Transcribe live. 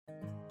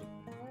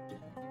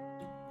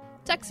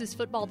Texas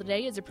Football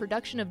Today is a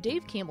production of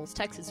Dave Campbell's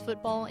Texas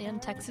Football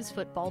and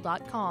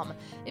TexasFootball.com.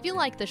 If you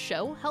like the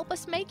show, help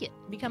us make it.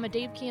 Become a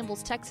Dave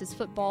Campbell's Texas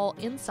Football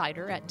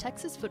insider at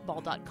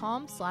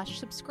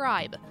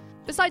TexasFootball.com/subscribe.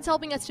 Besides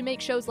helping us to make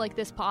shows like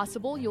this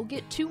possible, you'll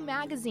get 2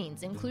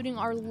 magazines, including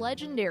our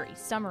legendary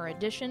Summer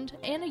Edition,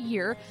 and a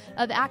year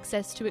of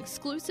access to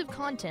exclusive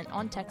content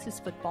on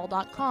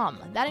TexasFootball.com.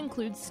 That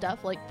includes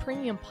stuff like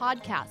premium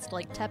podcasts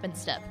like Tep and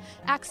Step,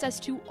 access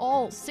to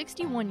all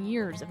 61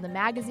 years of the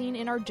magazine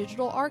in our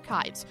digital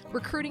archives,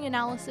 recruiting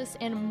analysis,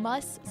 and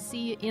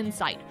must-see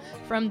insight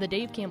from the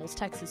Dave Campbell's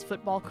Texas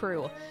Football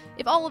crew.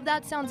 If all of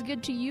that sounds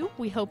good to you,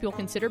 we hope you'll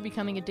consider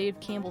becoming a Dave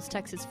Campbell's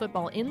Texas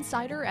Football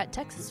insider at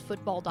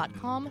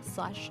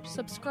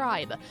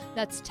TexasFootball.com/subscribe.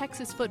 That's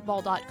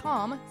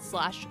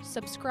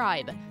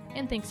TexasFootball.com/subscribe.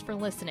 And thanks for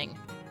listening.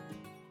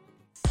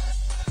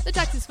 The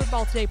Texas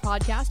Football Today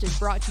podcast is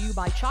brought to you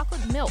by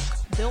Chocolate Milk,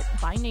 built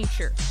by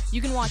nature.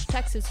 You can watch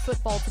Texas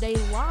Football Today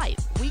live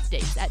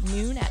weekdays at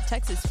noon at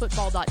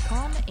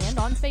TexasFootball.com and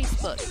on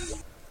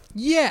Facebook.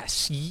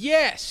 Yes,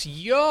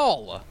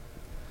 y'all.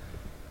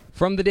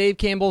 From the Dave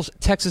Campbell's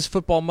Texas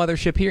Football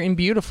Mothership here in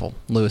beautiful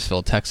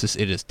Lewisville, Texas,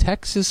 it is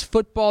Texas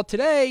Football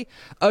Today,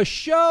 a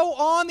show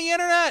on the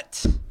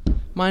internet.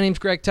 My name's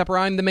Greg Tepper.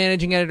 I'm the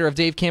managing editor of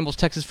Dave Campbell's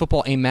Texas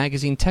Football, a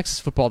magazine,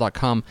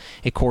 TexasFootball.com,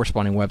 a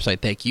corresponding website.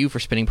 Thank you for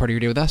spending part of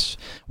your day with us.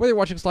 Whether you're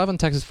watching us live on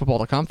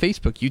TexasFootball.com,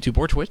 Facebook, YouTube,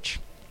 or Twitch,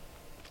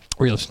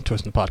 or you listen to us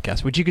in the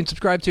podcast, which you can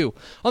subscribe to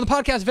on the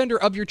podcast vendor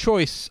of your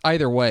choice.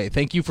 Either way,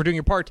 thank you for doing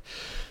your part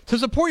to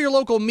support your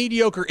local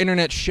mediocre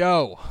internet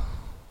show.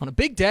 On a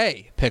big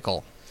day,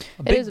 Pickle.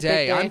 A big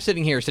day. I'm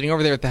sitting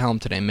over there at the helm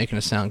today, making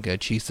us sound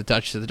good. She's the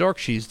Duchess of the Dork.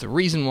 She's the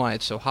reason why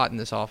it's so hot in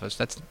this office.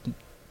 That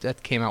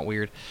came out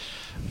weird.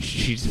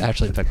 She's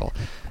actually Pickle.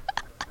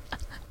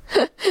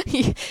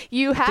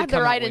 You had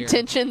the right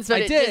intentions,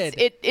 but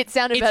it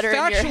sounded better in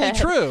your head. It's factually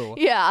true.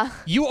 Yeah.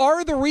 You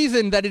are the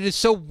reason that it is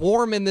so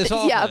warm in this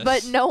office. Yeah,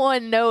 but no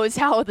one knows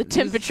how the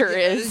temperature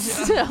is.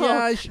 So,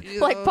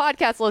 like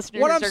podcast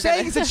listeners. What I'm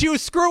saying is that you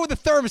screw with the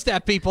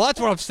thermostat, people. That's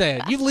what I'm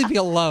saying. You leave me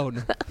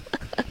alone.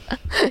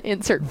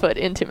 Insert foot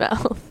into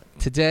mouth.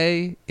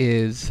 Today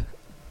is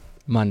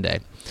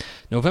Monday,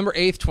 November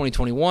 8th,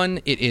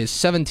 2021. It is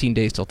 17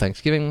 days till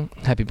Thanksgiving.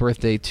 Happy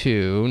birthday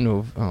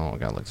to... I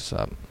gotta look this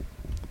up.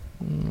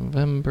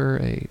 November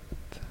 8th.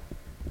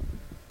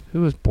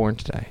 Who was born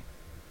today?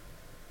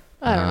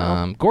 I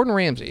don't know. Gordon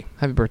Ramsay.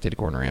 Happy birthday to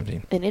Gordon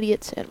Ramsay. An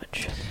idiot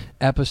sandwich.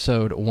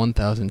 Episode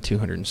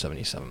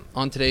 1277.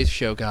 On today's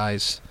show,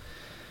 guys,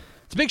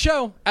 it's a big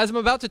show. As I'm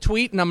about to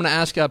tweet, and I'm going to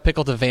ask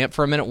Pickle to vamp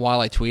for a minute while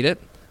I tweet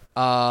it.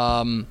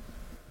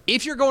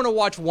 If you're going to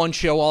watch one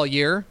show all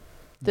year,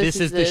 this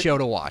is the show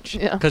to watch.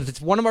 Because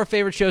it's one of our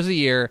favorite shows of the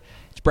year.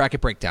 It's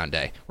Bracket Breakdown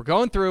Day. We're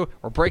going through,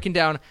 we're breaking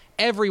down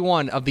every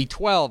one of the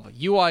 12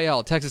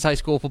 UIL Texas High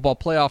School Football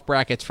playoff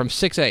brackets from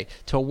 6A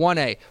to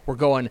 1A. We're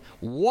going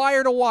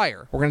wire to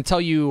wire. We're going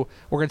to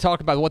talk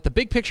about what the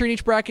big picture in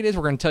each bracket is.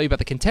 We're going to tell you about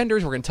the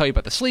contenders. We're going to tell you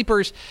about the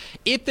sleepers.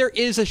 If there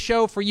is a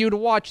show for you to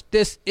watch,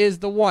 this is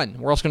the one.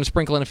 We're also going to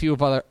sprinkle in a few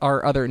of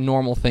our other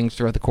normal things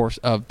throughout the course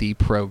of the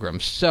program.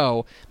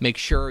 So make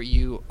sure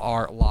you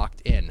are locked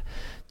in.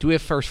 Do we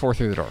have first 4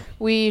 through the door?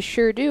 We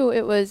sure do.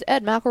 It was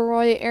Ed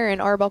McElroy, Aaron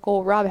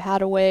Arbuckle, Rob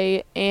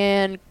Hadaway,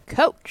 and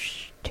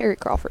Coach Terry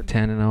Crawford.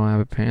 10-0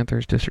 Abbott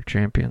Panthers, district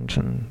champions,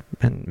 and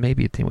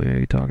maybe a team we may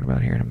be talking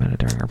about here in a minute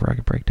during our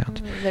bracket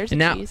breakdowns. There's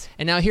and cheese.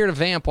 And now here to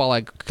vamp while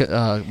I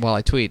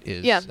tweet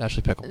is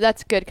Ashley Pickle.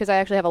 That's good because I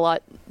actually have a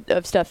lot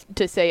of stuff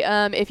to say.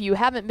 If you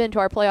haven't been to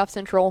our Playoff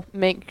Central,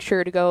 make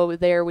sure to go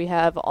there. We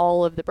have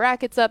all of the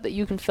brackets up that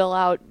you can fill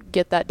out.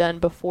 Get that done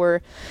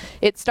before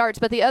it starts.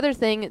 But the other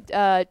thing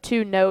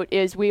to note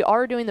is we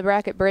are doing the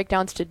bracket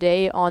breakdowns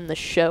today on the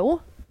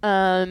show.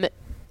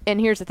 And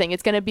here's the thing.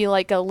 It's going to be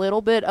like a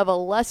little bit of a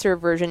lesser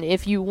version.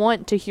 If you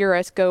want to hear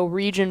us go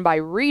region by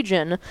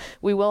region,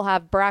 we will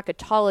have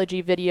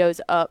bracketology videos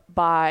up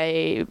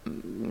by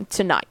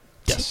tonight.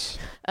 Yes.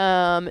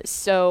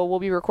 So we'll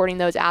be recording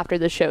those after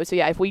the show. So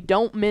yeah, if we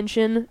don't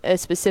mention a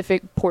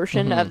specific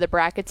portion of the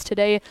brackets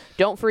today,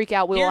 don't freak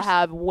out. We will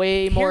have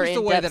way more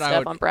in-depth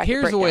stuff on bracket breakdown.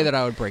 Here's the way that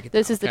I would break it down.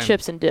 This is the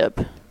chips and dip.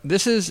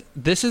 This is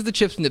the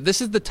chips and dip.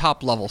 This is the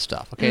top level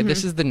stuff. Okay,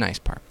 this is the nice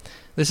part.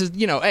 This is,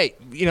 we're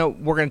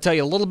going to tell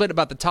you a little bit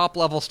about the top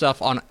level stuff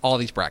on all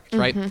these brackets,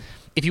 right?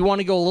 If you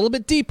want to go a little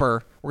bit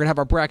deeper, we're going to have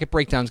our bracket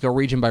breakdowns go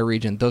region by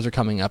region. Those are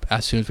coming up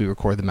as soon as we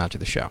record them out to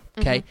the show,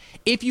 okay?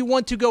 If you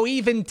want to go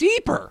even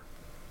deeper,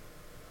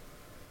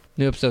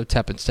 new episode of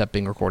Tep and Step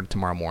being recorded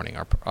tomorrow morning,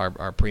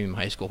 our premium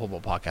high school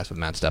football podcast with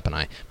Matt Stepp and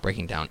I,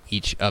 breaking down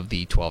each of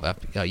the 12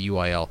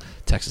 UIL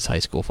Texas high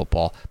school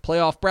football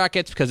playoff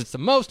brackets because it's the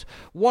most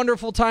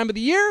wonderful time of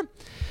the year.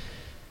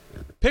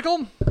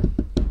 Pickle,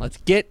 let's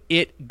get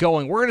it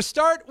going. We're going to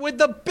start with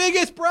the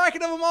biggest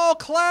bracket of them all,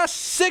 Class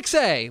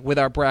 6A, with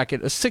our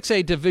bracket,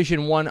 6A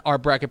Division 1, our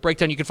bracket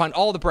breakdown. You can find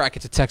all the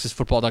brackets at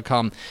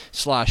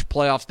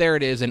TexasFootball.com/playoffs. There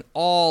it is in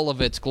all of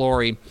its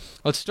glory.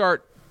 Let's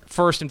start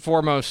first and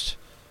foremost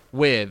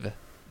with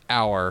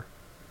our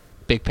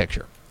big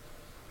picture.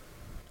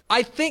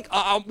 I think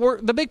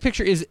the big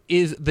picture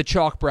is the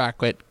chalk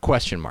bracket ?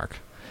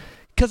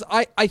 Because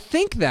I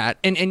think that,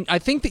 and I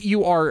think that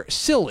you are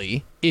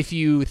silly if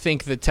you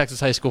think that Texas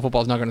high school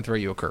football is not going to throw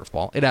you a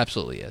curveball. It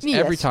absolutely is.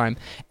 Yes.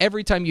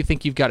 Every time you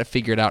think you've got it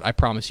figured out, I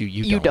promise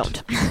you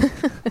don't.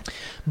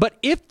 But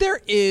if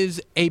there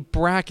is a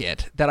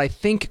bracket that I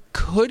think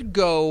could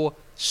go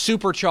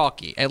super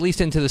chalky, at least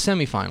into the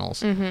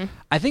semifinals,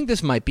 I think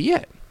this might be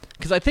it.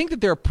 Because I think that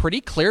there are pretty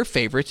clear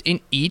favorites in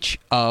each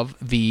of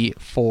the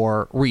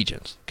 4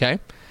 regions. Okay,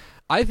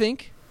 I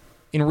think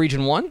in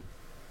Region 1,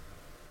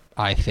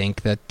 I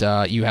think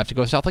that you have to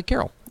go South Lake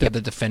Carroll. They're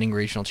the defending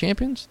regional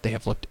champions. They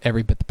have looked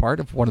every bit the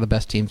part of one of the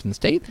best teams in the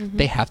state.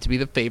 They have to be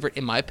the favorite,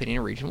 in my opinion,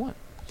 in Region 1.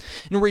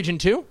 In Region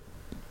 2,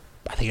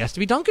 I think it has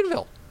to be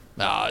Duncanville.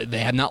 They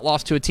have not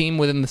lost to a team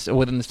within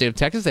the state of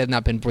Texas. They have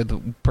not been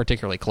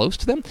particularly close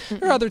to them.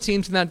 There are other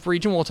teams in that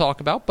region we'll talk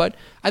about, but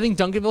I think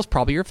Duncanville is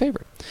probably your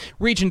favorite.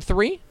 Region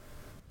 3,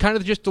 kind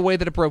of just the way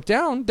that it broke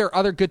down, there are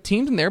other good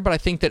teams in there, but I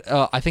think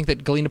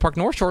that Galena Park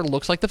North Shore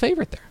looks like the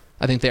favorite there.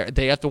 I think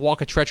they have to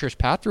walk a treacherous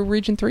path through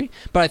Region 3,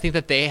 but I think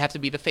that they have to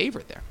be the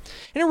favorite there.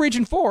 And in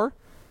Region 4,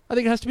 I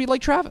think it has to be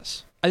Lake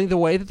Travis. I think the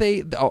way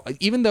that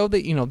even though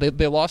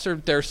they lost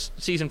their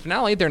season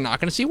finale, they're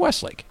not going to see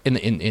Westlake in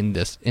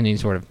any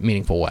sort of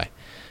meaningful way.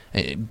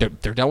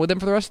 They're done with them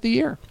for the rest of the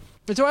year.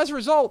 And so as a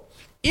result,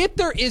 if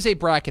there is a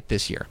bracket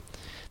this year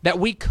that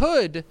we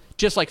could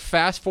just like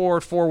fast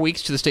forward 4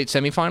 weeks to the state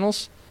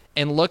semifinals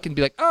and look and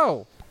be like,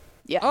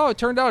 it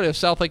turned out it was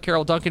South Lake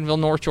Carroll, Duncanville,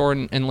 North Shore,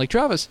 and Lake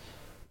Travis.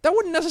 That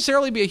wouldn't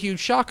necessarily be a huge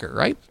shocker,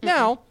 right?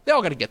 Now, they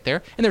all got to get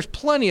there, and there's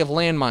plenty of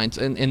landmines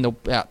in the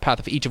path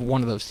of each of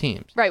one of those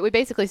teams. Right, we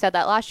basically said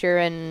that last year,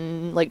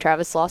 and Lake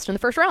Travis lost in the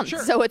first round.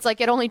 Sure. So it's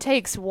like it only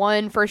takes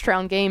one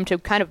first-round game to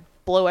kind of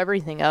blow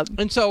everything up.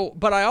 And so,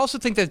 but I also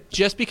think that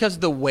just because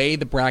of the way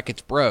the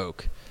brackets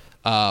broke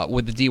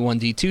with the D1,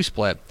 D2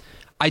 split,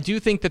 I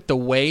do think that the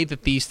way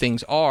that these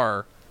things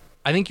are,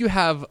 I think you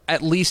have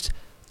at least...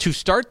 to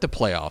start the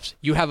playoffs,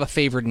 you have a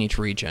favorite in each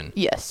region.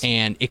 Yes.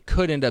 And it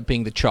could end up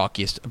being the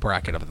chalkiest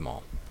bracket of them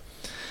all.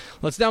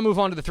 Let's now move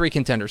on to the 3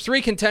 contenders. 3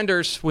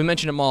 contenders, we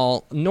mentioned them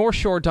all, North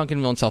Shore,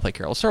 Duncanville, and South Lake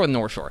Carroll. Let's start with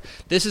North Shore.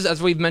 This is,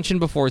 as we've mentioned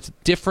before, it's a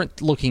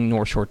different-looking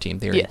North Shore team.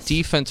 They're a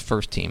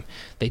defense-first team.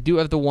 They do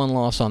have the one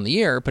loss on the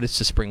year, but it's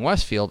to Spring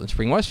Westfield, and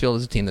Spring Westfield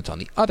is a team that's on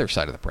the other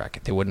side of the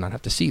bracket. They would not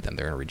have to see them.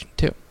 They're in Region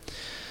 2.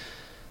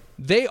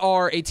 They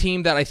are a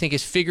team that I think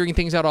is figuring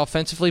things out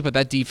offensively, but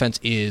that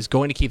defense is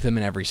going to keep them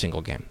in every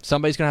single game.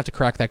 Somebody's going to have to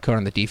crack that code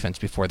on the defense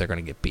before they're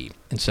going to get beat.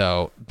 And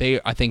so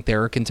I think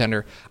they're a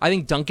contender. I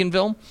think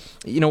Duncanville,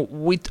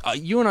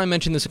 you and I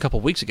mentioned this a couple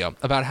of weeks ago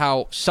about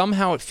how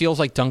somehow it feels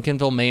like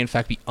Duncanville may in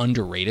fact be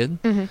underrated.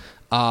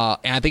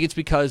 And I think it's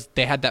because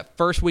they had that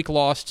first week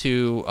loss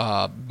to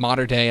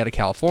Mater Dei out of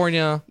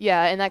California.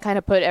 Yeah, and that kind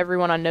of put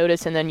everyone on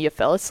notice, and then you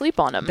fell asleep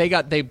on them. They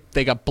got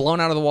blown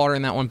out of the water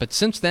in that one, but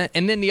since then,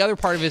 and then the other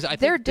part of it is I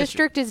think their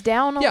district is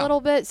down a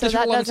little bit, so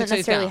that doesn't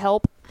necessarily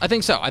help. I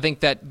think so. I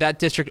think that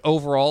district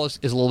overall is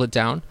a little bit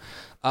down.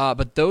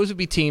 But those would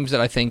be teams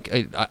that I think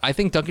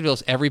Duncanville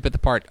is every bit the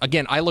part.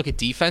 Again, I look at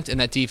defense, and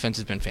that defense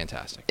has been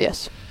fantastic.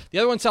 Yes. The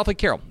other one's South Lake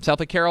Carroll.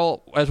 South Lake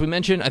Carroll, as we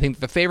mentioned, I think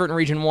the favorite in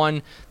Region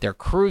 1. They're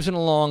cruising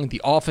along.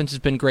 The offense has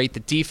been great. The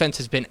defense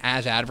has been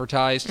as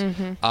advertised.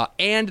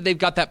 And they've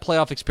got that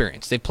playoff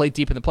experience. They've played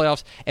deep in the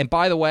playoffs. And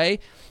by the way,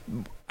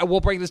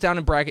 we'll break this down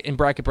in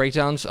bracket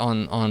breakdowns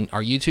on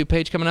our YouTube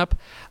page coming up.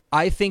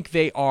 I think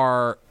they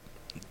are...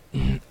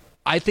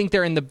 I think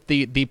they're in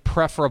the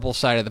preferable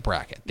side of the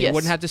bracket. They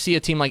wouldn't have to see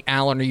a team like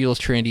Allen or Euless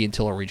Trinity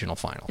until a regional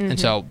final. And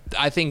so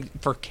I think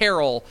for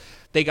Carroll,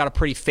 they got a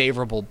pretty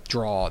favorable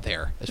draw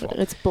there as well.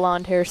 It's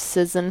blonde hair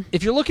season.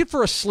 If you're looking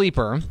for a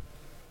sleeper,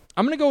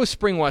 I'm going to go with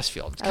Spring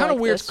Westfield. It's kind of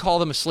weird to call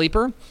them a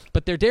sleeper,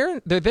 but they're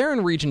there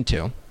in Region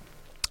 2.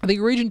 I think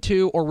Region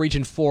 2 or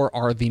Region 4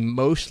 are the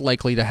most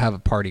likely to have a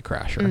party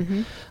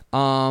crasher.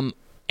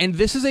 And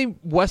this is a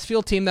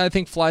Westfield team that I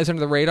think flies under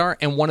the radar.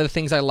 And one of the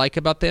things I like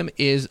about them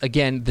is,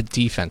 again, the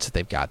defense that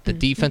they've got. The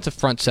defensive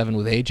front seven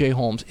with A.J.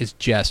 Holmes is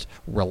just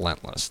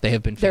relentless. They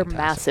have been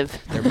fantastic.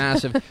 They're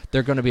massive.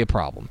 They're going to be a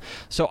problem.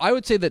 So I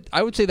would say that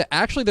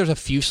actually there's a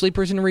few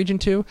sleepers in Region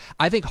 2.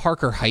 I think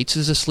Harker Heights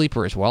is a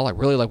sleeper as well. I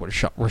really like what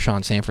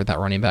Rashawn Sanford, that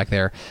running back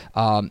there.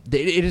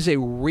 It is a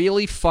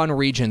really fun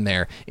region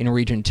there in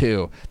Region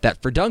 2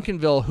 that for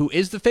Duncanville, who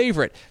is the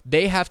favorite,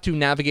 they have to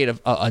navigate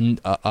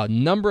a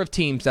number of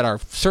teams that are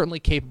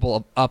certainly capable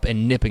of up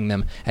and nipping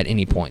them at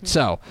any point.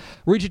 So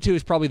Region 2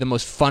 is probably the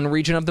most fun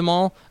region of them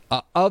all.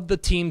 Of the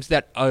teams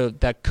that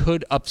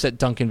could upset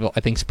Duncanville, I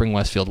think Spring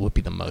Westfield would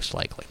be the most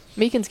likely.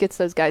 Meekins gets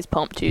those guys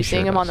pumped too.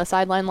 Seeing them on the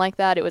sideline like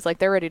that, it was like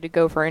they're ready to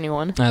go for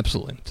anyone.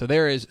 Absolutely. So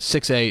there is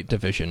 6A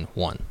Division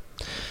 1.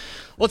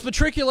 Let's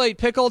matriculate,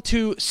 Pickle,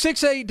 to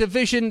 6A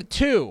Division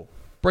 2.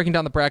 Breaking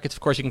down the brackets.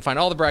 Of course, you can find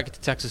all the brackets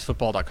at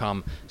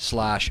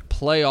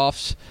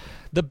texasfootball.com/playoffs.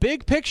 The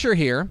big picture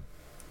here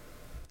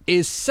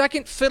is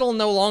second fiddle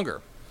no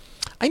longer.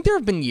 I think there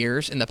have been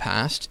years in the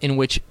past in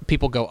which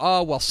people go,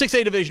 oh, well,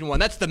 6A Division I,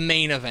 that's the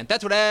main event.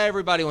 That's what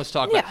everybody wants to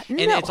talk about.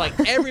 And it's like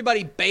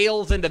everybody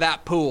bails into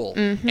that pool.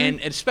 And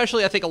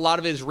especially I think a lot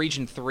of it is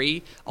Region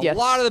 3. A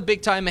lot of the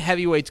big-time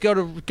heavyweights go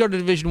to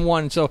Division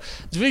I. So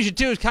Division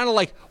II is kind of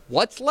like,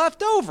 what's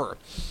left over?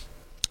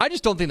 I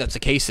just don't think that's the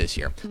case this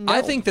year. No.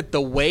 I think that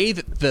the way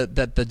that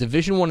the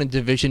Division I and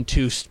Division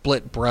II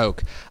split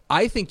broke,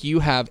 I think you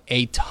have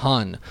a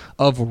ton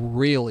of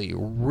really,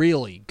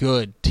 really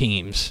good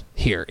teams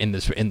here in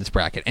this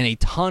bracket, and a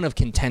ton of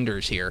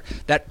contenders here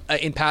that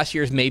in past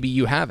years maybe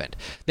you haven't.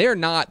 They're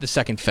not the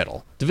second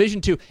fiddle.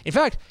 Division II. In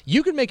fact,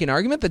 you could make an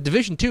argument that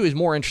Division II is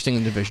more interesting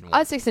than Division I. I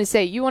was going to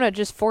say, you want to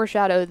just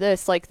foreshadow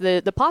this, like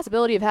the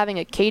possibility of having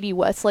a Katy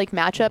Westlake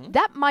matchup.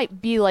 That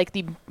might be like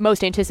the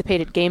most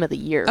anticipated game of the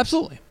year.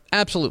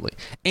 Absolutely.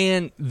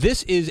 And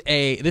this is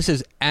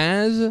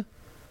as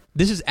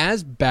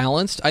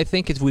balanced, I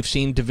think, as we've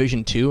seen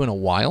Division II in a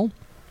while.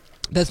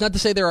 That's not to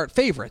say there aren't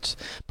favorites,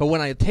 but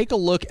when I take a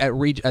look at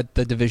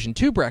the Division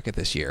II bracket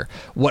this year,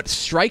 what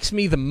strikes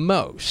me the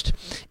most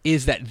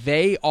is that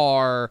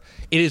it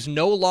is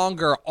no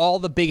longer all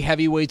the big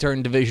heavyweights are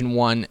in Division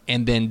I,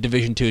 and then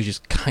Division II is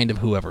just kind of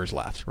whoever's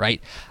left,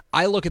 right?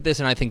 I look at this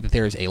and I think that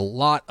there is a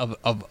lot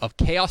of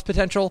chaos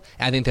potential.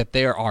 And I think that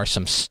there are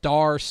some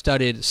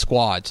star-studded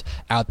squads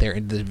out there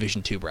in the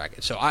Division II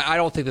bracket. So I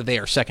don't think that they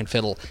are second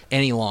fiddle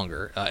any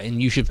longer.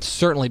 And you should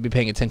certainly be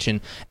paying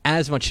attention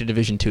as much to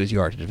Division II as you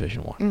are to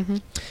Division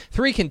I.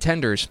 3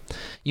 contenders.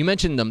 You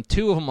mentioned them.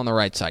 2 of them on the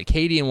right side,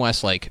 Katy and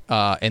Westlake,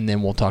 and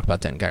then we'll talk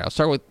about Denton Guyer.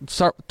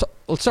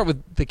 Let's start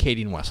with the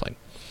Katy and Westlake.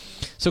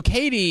 So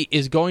Katy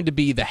is going to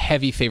be the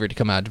heavy favorite to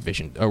come out of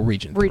Region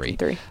 3. Region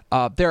 3.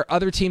 There are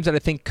other teams that I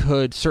think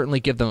could certainly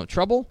give them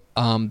trouble.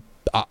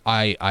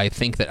 I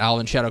think that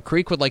Alvin Shadow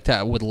Creek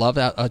would love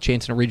a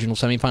chance in a regional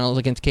semifinals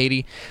against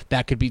Katy.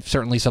 That could be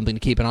certainly something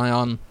to keep an eye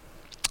on.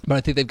 But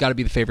I think they've got to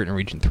be the favorite in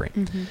Region 3.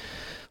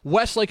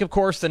 Westlake, of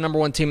course, the number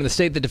 1 team in the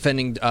state, the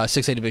defending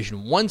 6A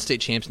Division I state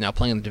champs, now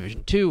playing in the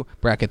Division II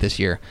bracket this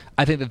year.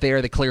 I think that they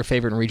are the clear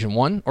favorite in Region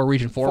 1, or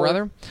Region 4,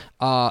 rather.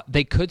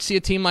 They could see a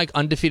team like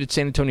undefeated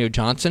San Antonio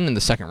Johnson in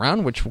the second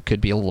round, which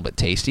could be a little bit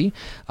tasty.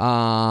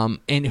 And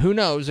who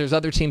knows, there's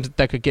other teams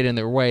that could get in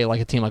their way, like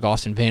a team like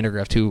Austin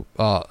Vandergrift, who,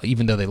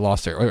 even though they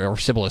lost or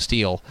Cibolo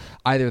Steel,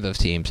 either of those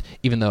teams,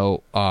 even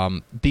though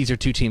these are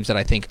 2 teams that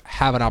I think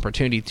have an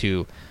opportunity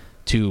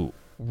to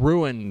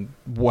ruin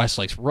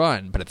Westlake's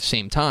run, but at the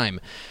same time,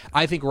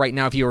 I think right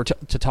now, if you were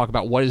to talk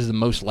about what is the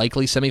most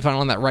likely semifinal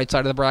on that right side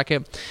of the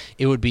bracket,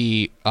 it would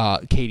be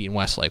Katy and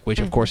Westlake, which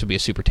of course would be a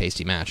super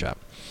tasty matchup.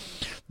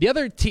 The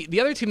other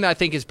team that I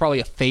think is probably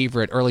a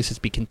favorite, or at least it's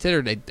be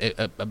considered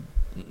a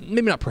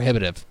maybe not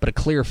prohibitive, but a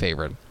clear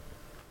favorite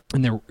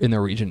in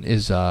their region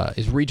is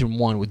Region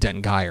 1 with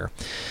Denton Guyer.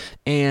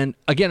 And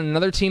again,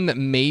 another team that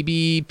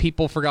maybe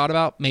people forgot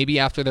about, maybe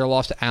after their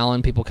loss to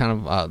Allen, people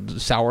kind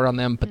of soured on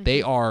them, but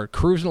they are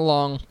cruising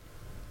along.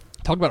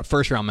 Talk about a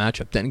first-round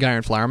matchup, Denton Guyer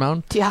and Flower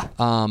Mound. Yeah.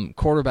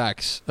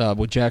 Quarterbacks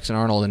with Jackson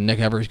Arnold and Nick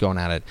Evers going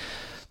at it.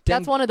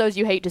 That's one of those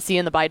you hate to see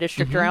in the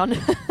bi-district round.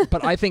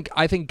 But I think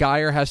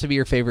Guyer has to be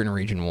your favorite in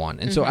Region 1.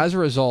 And so as a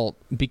result,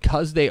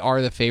 because they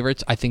are the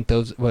favorites, I think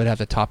those would have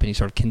to top any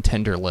sort of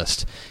contender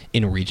list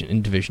in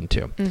Division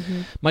 2.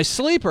 My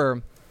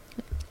sleeper,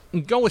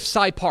 go with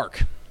Cy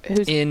Park.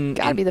 Who's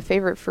got to be the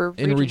favorite for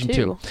Region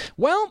 2.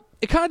 Well,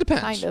 it kind of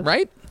depends,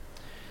 right?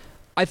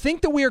 I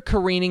think that we are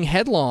careening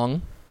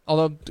headlong,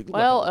 although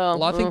a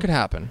lot of things could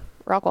happen.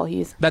 Rockwall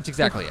Heath. That's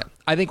exactly it.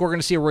 I think we're going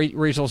to see a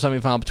regional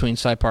semifinal between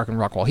Cy Park and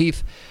Rockwall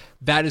Heath.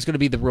 That is going to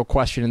be the real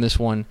question in this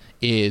one,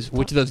 is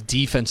which of those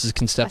defenses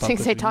can step up. I think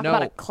they talk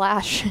about a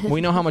clash.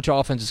 We know how much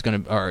offense is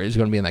going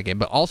to be in that game,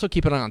 but also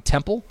keep an eye on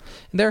Temple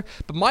in there.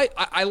 But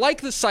I like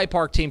the Cy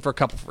Park team for a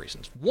couple of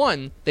reasons.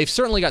 One, they've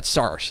certainly got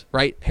stars,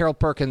 right? Harold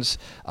Perkins,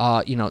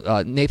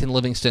 Nathan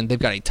Livingston. They've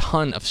got a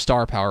ton of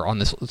star power on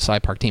this Cy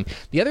Park team.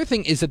 The other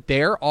thing is that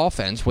their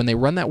offense, when they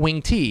run that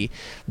wing T,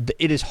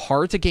 it is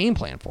hard to game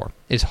plan for.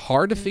 It's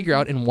hard to figure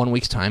out in 1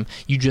 week's time.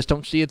 You just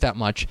don't see it that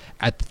much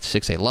at the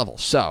 6A level.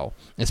 So,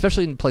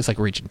 especially in a place like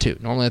Region 2.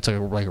 Normally that's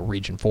like a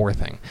Region 4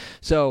 thing.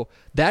 So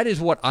that is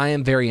what I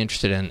am very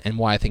interested in, and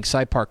why I think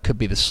Cy Park could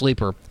be the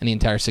sleeper in the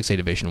entire 6A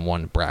Division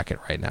 1 bracket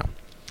right now.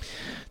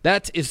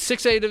 That is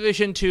 6A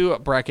Division 2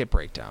 bracket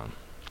breakdown.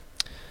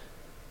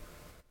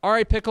 All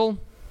right, Pickle.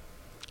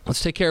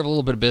 Let's take care of a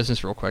little bit of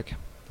business real quick.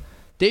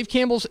 Dave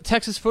Campbell's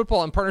Texas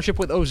Football, in partnership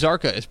with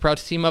Ozarka, is proud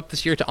to team up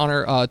this year to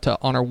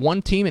honor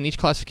one team in each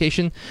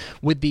classification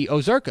with the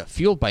Ozarka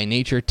Fueled by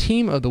Nature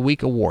Team of the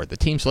Week Award. The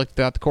teams selected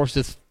throughout the course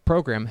of this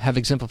program have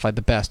exemplified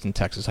the best in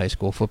Texas high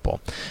school football.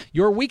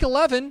 Your Week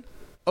 11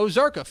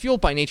 Ozarka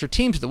Fueled by Nature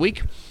Teams of the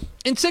Week.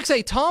 In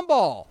 6A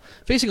Tomball,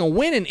 facing a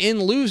win and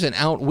in losing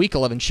out Week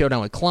 11 showdown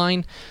with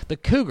Klein, the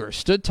Cougars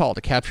stood tall to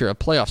capture a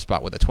playoff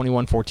spot with a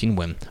 21-14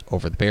 win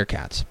over the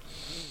Bearcats.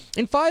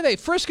 In 5A,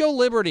 Frisco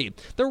Liberty,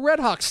 the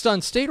Redhawks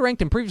stunned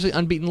state-ranked and previously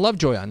unbeaten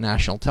Lovejoy on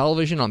national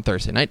television on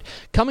Thursday night,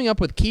 coming up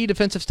with key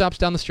defensive stops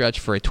down the stretch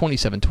for a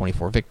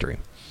 27-24 victory.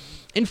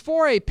 In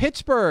 4A,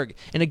 Pittsburgh,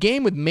 in a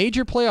game with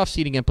major playoff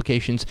seeding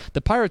implications,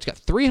 the Pirates got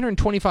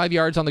 325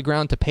 yards on the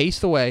ground to pace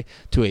the way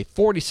to a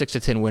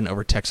 46-10 win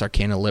over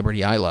Texarkana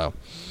Liberty ILO.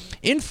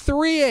 In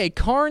 3A,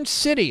 Karn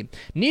City,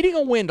 needing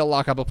a win to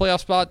lock up a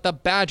playoff spot, the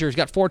Badgers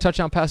got 4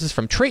 touchdown passes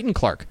from Trayton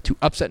Clark to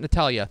upset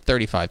Natalia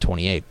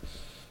 35-28.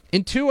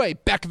 In 2A,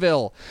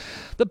 Beckville,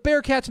 the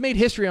Bearcats made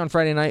history on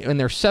Friday night in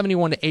their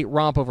 71-8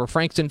 romp over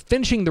Frankston,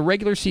 finishing the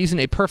regular season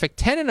a perfect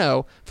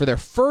 10-0 for their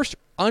first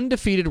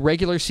undefeated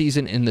regular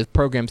season in the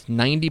program's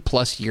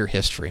 90-plus year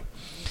history.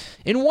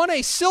 In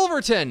 1A,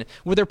 Silverton,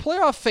 with their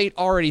playoff fate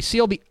already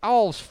sealed, the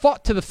Owls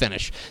fought to the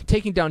finish,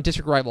 taking down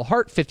district rival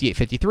Hart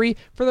 58-53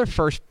 for their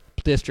first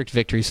district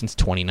victory since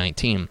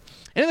 2019.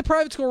 And in the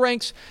private school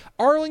ranks,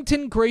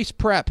 Arlington Grace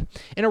Prep.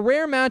 In a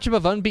rare matchup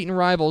of unbeaten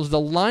rivals, the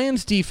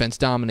Lions defense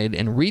dominated,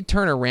 and Reed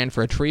Turner ran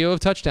for a trio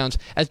of touchdowns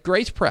as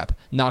Grace Prep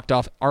knocked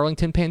off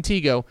Arlington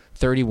Pantego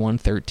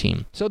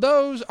 31-13. So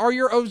those are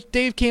your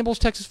Dave Campbell's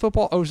Texas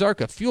Football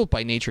Ozarka Fueled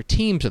by Nature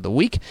Teams of the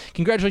Week.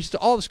 Congratulations to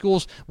all the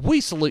schools. We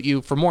salute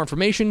you. For more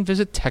information,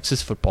 visit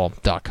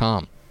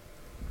texasfootball.com.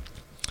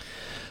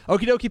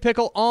 Okie dokie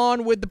pickle,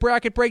 on with the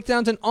bracket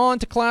breakdowns and on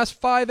to Class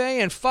 5A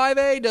and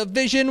 5A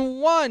Division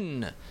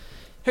 1.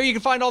 Here you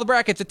can find all the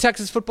brackets at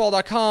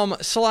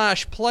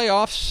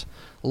texasfootball.com/playoffs.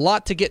 A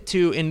lot to get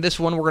to in this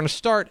one. We're going to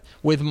start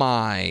with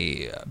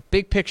my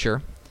big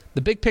picture.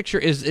 The big picture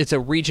is it's a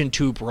Region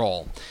 2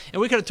 brawl.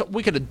 And I could have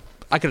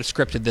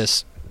scripted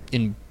this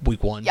in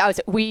week 1. Yeah,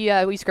 we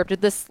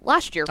scripted this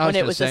last year when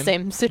it was the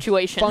same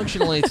situation.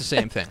 Functionally, it's the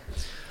same thing.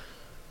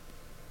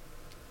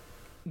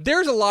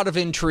 There's a lot of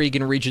intrigue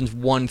in Regions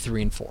 1,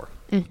 3, and 4.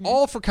 Mm-hmm.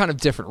 All for kind of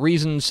different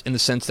reasons, in the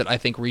sense that I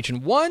think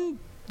Region 1,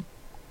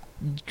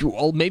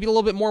 maybe a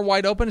little bit more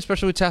wide open,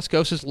 especially with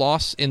Tascosa's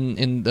loss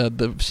in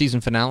the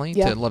season finale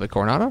to Lubbock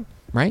Coronado,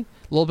 right?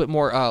 A little bit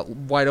more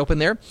wide open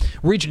there.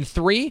 Region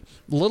 3, a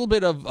little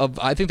bit of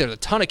I think there's a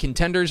ton of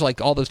contenders,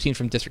 like all those teams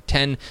from District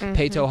 10,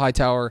 Peyto,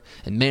 Hightower,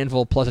 and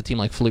Manville, plus a team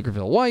like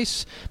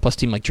Pflugerville-Weiss, plus a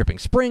team like Dripping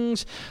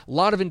Springs. A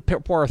lot of in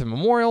Port Arthur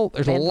Memorial.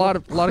 There's Manville.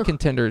 a lot of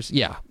contenders.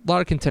 Yeah, a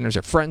lot of contenders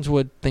at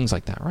Friendswood, things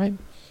like that, right?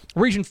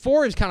 Region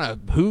 4 is kind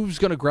of who's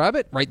going to grab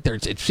it, right?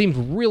 It seems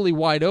really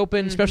wide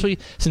open, especially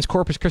since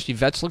Corpus Christi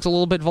Vets looks a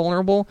little bit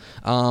vulnerable.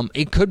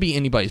 It could be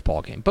anybody's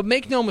ballgame. But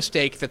make no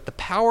mistake that the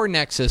power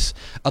nexus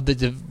of the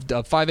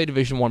 5A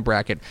Division 1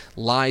 bracket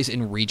lies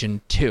in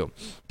Region 2.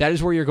 That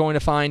is where you're going to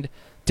find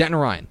Denton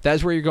Ryan. That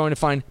is where you're going to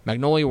find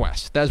Magnolia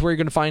West. That is where you're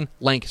going to find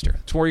Lancaster.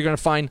 That's where you're going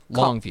to find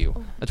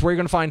Longview. That's where you're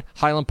going to find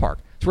Highland Park.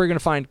 That's where you're going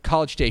to find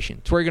College Station.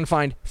 That's where you're going to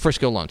find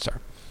Frisco Lone Star.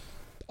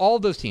 All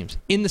of those teams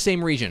in the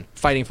same region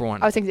fighting for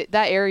one. I was thinking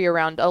that area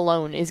around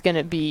alone is going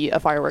to be a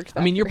fireworks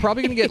factory. I mean, you're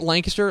probably going to get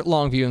Lancaster,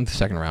 Longview in the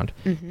second round.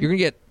 You're going to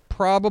get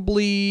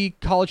probably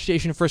College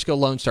Station, Frisco,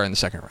 Lone Star in the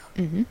second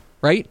round.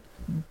 Right?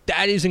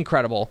 That is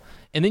incredible.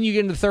 And then you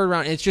get into the third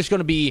round, and it's going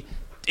to be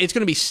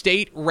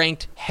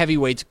state-ranked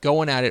heavyweights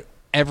going at it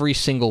every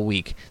single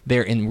week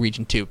there in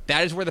Region 2.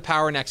 That is where the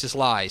power nexus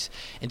lies.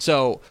 And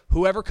so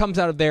whoever comes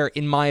out of there,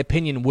 in my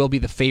opinion, will be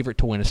the favorite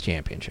to win this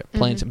championship.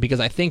 Because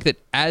I think that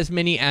as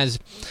many as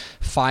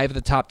 5 of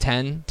the top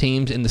 10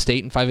 teams in the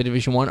state in 5A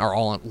Division 1 are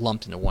all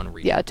lumped into one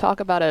region. Yeah, talk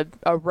about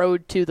a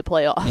road to the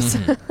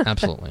playoffs.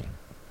 Absolutely.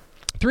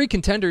 3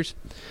 contenders.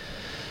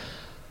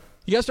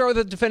 You got to start with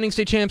the defending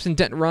state champs in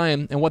Denton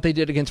Ryan, and what they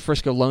did against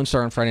Frisco Lone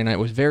Star on Friday night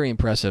was very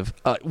impressive.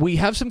 We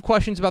have some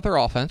questions about their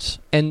offense,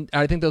 and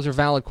I think those are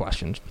valid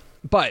questions.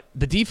 But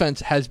the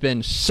defense has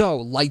been so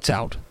lights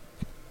out,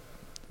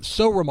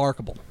 so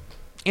remarkable.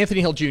 Anthony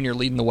Hill Jr.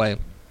 leading the way,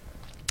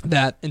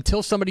 that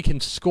until somebody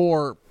can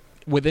score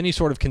with any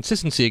sort of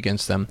consistency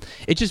against them,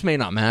 it just may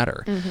not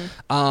matter.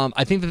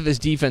 I think that this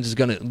defense is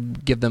going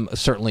to give them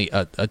certainly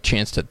a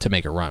chance to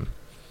make a run.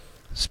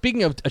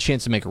 Speaking of a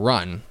chance to make a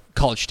run,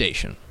 College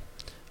Station.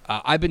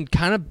 I've been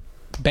kind of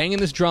banging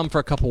this drum for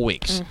a couple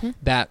weeks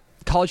that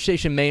College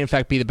Station may, in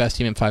fact, be the best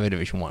team in 5A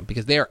Division 1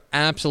 because they are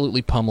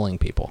absolutely pummeling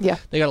people. Yeah.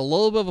 They got a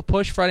little bit of a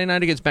push Friday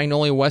night against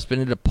Magnolia West, but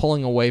ended up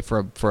pulling away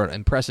for an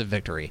impressive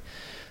victory.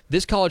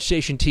 This College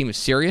Station team is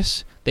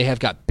serious. They have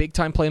got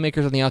big-time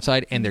playmakers on the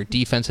outside, and their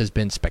defense has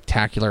been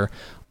spectacular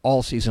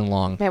all season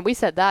long. Man, we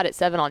said that at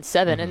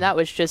 7-on-7, and that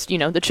was just,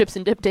 the chips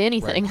and dip to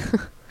anything.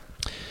 Right.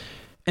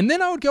 And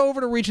then I would go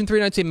over to Region 3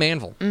 and I'd say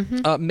Manville.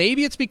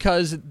 Maybe it's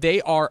because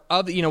they are,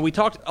 we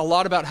talked a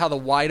lot about how the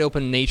wide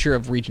open nature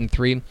of Region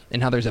 3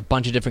 and how there's a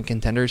bunch of different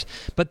contenders.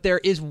 But there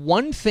is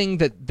one thing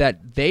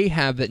that they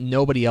have that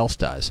nobody else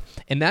does,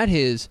 and that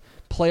is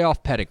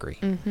playoff pedigree.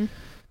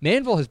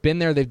 Manville has been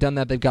there. They've done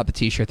that. They've got the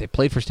T-shirt. They've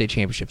played for state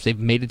championships. They've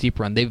made a deep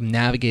run. They've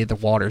navigated the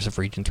waters of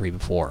Region 3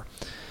 before.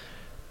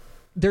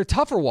 They're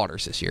tougher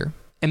waters this year,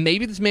 and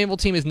maybe this Manville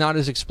team is not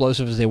as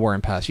explosive as they were in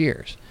past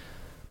years.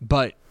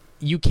 But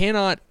you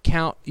cannot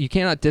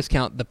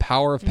discount the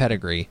power of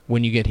pedigree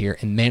when you get here,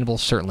 and Manville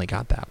certainly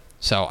got that.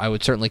 So I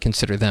would certainly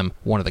consider them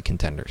one of the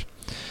contenders.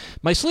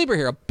 My sleeper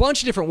here, a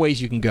bunch of different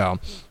ways you can go,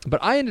 but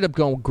I ended up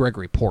going with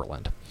Gregory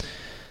Portland.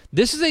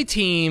 This is a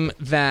team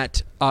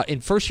that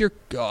under first year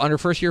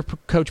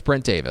coach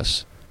Brent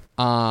Davis,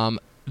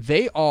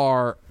 they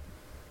are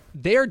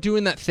they are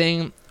doing that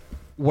thing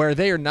where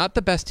they are not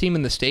the best team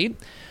in the state,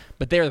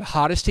 but they're the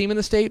hottest team in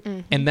the state,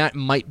 and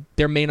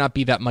there may not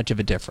be that much of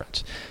a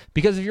difference.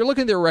 Because if you're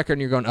looking at their record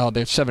and you're going, oh,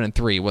 they're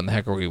 7-3, what in the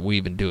heck are we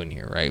even doing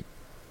here, right?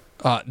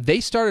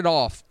 They started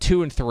off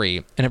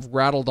 2-3 and have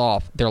rattled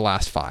off their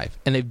last 5,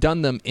 and they've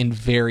done them in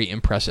very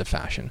impressive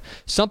fashion.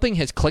 Something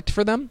has clicked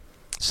for them.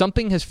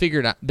 Something has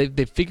figured out.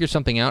 They've figured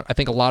something out. I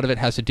think a lot of it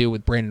has to do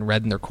with Brandon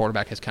Redden. Their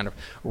quarterback has kind of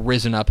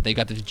risen up. They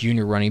got this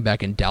junior running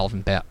back in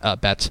Dalvin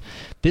Betts.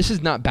 This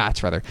is not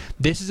Bats, rather.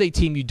 This is a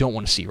team you don't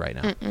want to see right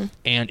now.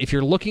 And if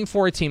you're looking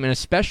for a team, and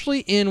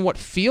especially in what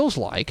feels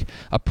like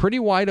a pretty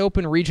wide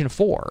open Region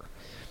 4,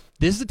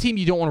 this is a team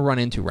you don't want to run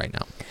into right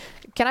now.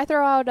 Can I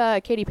throw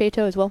out Katy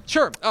Paetow as well?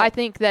 Sure. Oh. I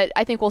think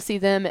we'll see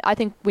them. I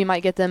think we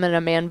might get them in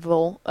a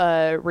Manville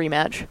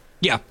rematch.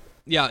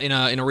 Yeah, in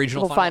a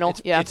regional final.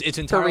 It's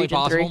entirely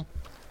possible. 3.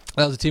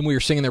 That was a team we were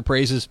singing their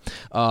praises,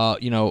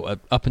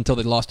 up until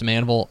they lost to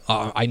Manville.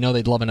 I know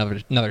they'd love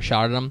another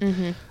shot at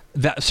them.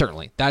 That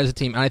is a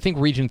team, and I think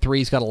Region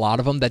 3's got a lot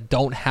of them that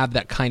don't have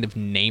that kind of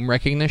name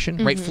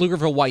recognition. Right,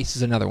 Pflugerville Weiss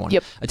is another one.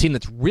 Yep. A team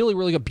that's really,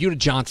 really good. Buda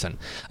Johnson,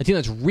 a team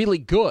that's really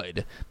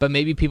good, but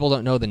maybe people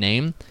don't know the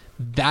name.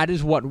 That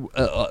is what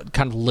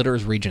kind of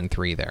litters Region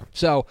 3 there.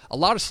 So a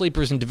lot of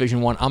sleepers in Division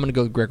 1. I'm going to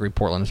go with Gregory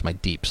Portland as my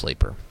deep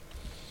sleeper.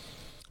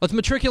 Let's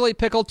matriculate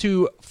Pickle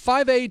to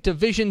 5A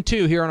Division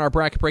 2 here on our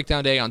Bracket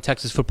Breakdown Day on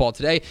Texas Football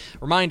Today.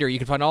 Reminder, you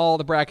can find all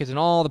the brackets and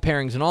all the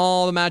pairings and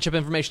all the matchup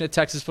information at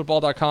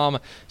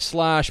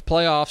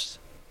texasfootball.com/playoffs.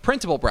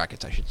 Printable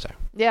brackets, I should say.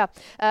 Yeah.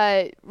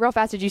 Real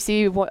fast, did you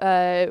see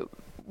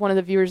one of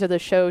the viewers of the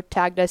show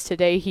tagged us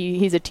today?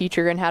 He's a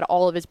teacher and had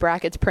all of his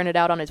brackets printed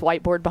out on his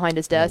whiteboard behind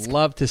his desk.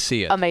 Love to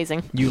see it.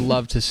 Amazing. You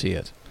love to see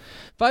it.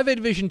 5A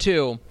Division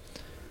 2,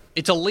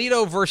 it's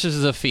Aledo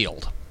versus the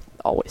field.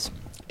 Always.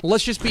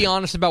 Let's just be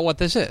honest about what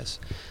this is.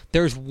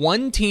 There's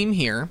one team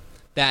here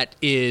that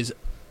is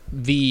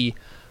the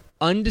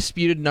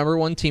undisputed number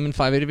 1 team in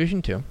 5A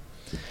Division 2.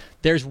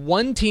 There's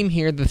one team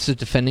here that's the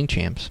defending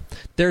champs.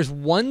 There's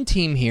one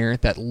team here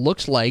that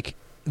looks like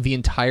the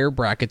entire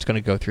bracket's going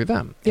to go through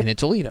them, and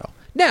it's Aledo.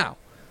 Now,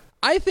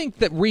 I think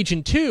that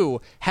Region 2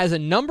 has a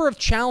number of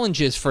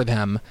challenges for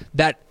them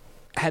that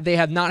they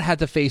have not had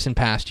to face in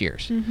past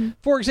years.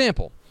 For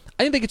example,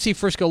 I think they could see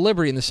Frisco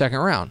Liberty in the second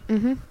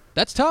round.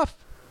 That's tough.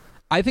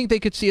 I think they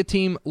could see a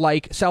team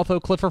like South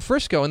Oak Cliff or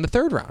Frisco in the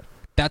third round.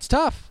 That's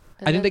tough.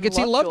 I think they could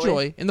see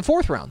Lovejoy in the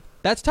fourth round.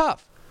 That's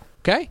tough.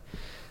 Okay?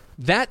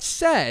 That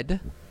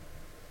said,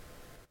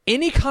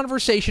 any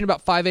conversation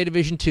about 5A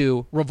Division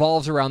 2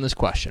 revolves around this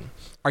question.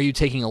 Are you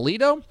taking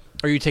Aledo,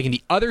 or are you taking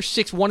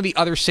one of the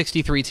other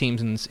 63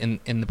 teams in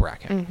the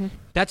bracket?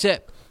 That's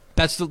it.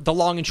 That's the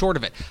long and short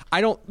of it.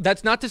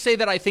 That's not to say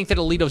that I think that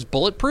Aledo's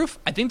bulletproof.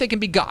 I think they can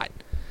be got.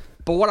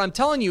 But what I'm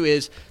telling you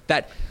is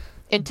that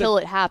until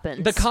it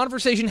happens, the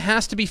conversation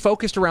has to be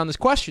focused around this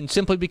question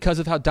simply because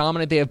of how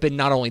dominant they have been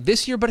not only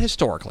this year but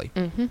historically.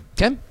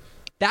 Okay?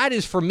 That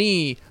is, for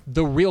me,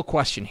 the real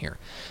question here.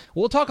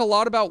 We'll talk a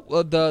lot about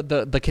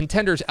the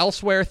contenders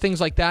elsewhere, things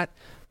like that,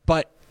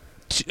 but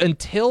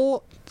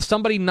until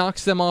somebody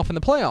knocks them off in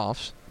the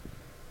playoffs,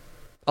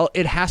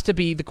 it has to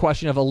be the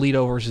question of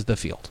Aledo versus the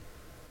field.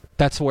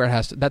 That's where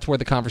that's where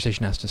the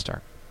conversation has to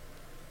start.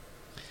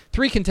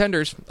 3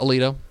 contenders,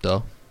 Aledo,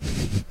 duh.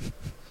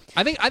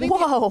 I think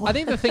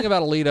the thing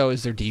about Aledo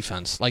is their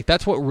defense. Like,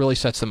 that's what really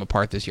sets them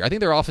apart this year. I think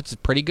their offense is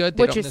pretty good.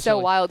 Which is so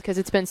wild because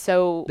it's been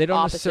so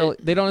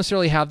opposite. They don't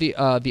necessarily have the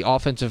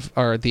offensive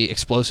or the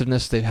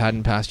explosiveness they've had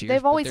in past years.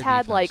 They've always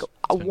had like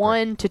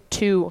 1 to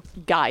 2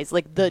 guys,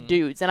 like the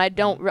dudes, and I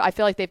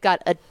feel like they've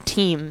got a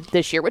team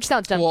this year, which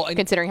sounds dumb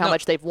considering how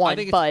much they've won.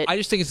 I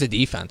just think it's the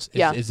defense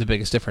is the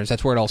biggest difference.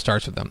 That's where it all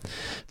starts with them.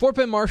 Fort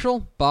Bend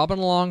Marshall bobbing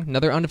along,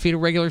 another undefeated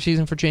regular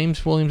season for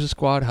James Williams'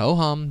 squad. Ho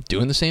hum,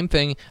 doing the same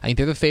thing. I think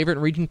they're the favorite in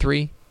Region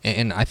 3,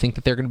 and I think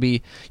that they're going to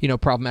be,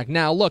 problematic.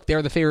 Now, look, they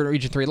were the favorite in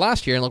Region 3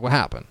 last year, and look what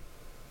happened.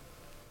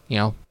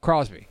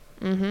 Crosby.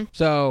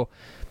 So,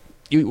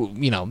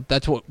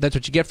 that's what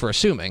you get for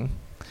assuming.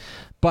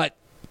 But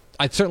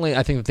I think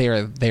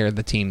that they are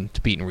the team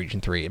to beat in Region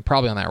 3, and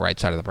probably on that right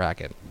side of the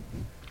bracket.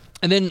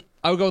 And then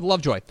I would go with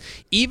Lovejoy.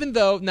 Even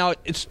though, now,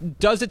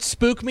 does it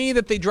spook me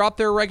that they dropped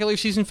their regular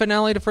season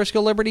finale to Frisco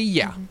Liberty?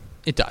 Yeah,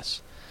 it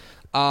does.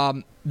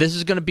 This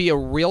is going to be a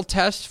real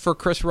test for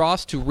Chris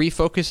Ross to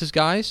refocus his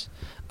guys,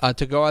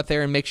 to go out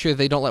there and make sure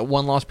they don't let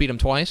one loss beat them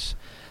twice.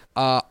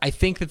 I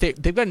think that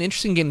they've got an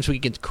interesting game this week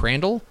against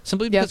Crandall,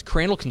 simply because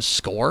Crandall can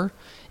score.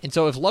 And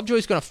so if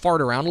Lovejoy's going to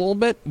fart around a little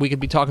bit, we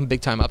could be talking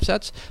big-time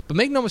upsets. But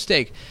make no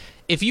mistake,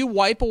 if you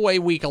wipe away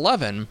Week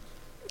 11,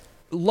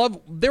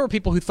 there were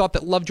people who thought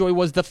that Lovejoy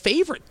was the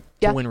favorite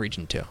to win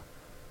Region 2.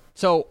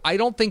 So I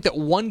don't think that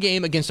one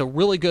game against a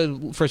really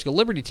good Frisco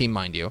Liberty team,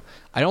 mind you,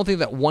 I don't think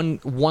that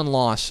one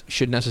loss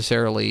should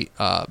necessarily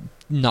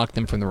knock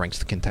them from the ranks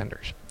of the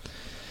contenders.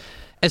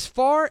 As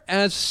far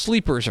as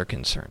sleepers are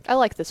concerned, I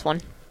like this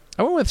one.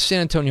 I went with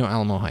San Antonio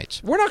Alamo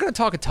Heights. We're not going to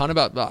talk a ton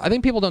about I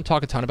think people don't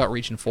talk a ton about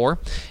Region 4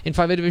 in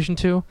 5A Division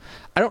 2.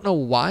 I don't know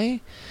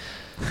why.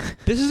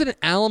 This is an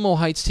Alamo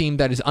Heights team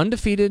that is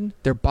undefeated.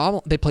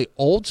 They play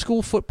old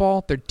school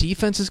football. Their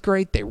defense is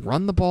great. They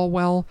run the ball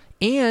well.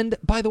 And,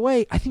 by the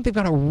way, I think they've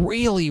got a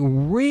really,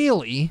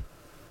 really,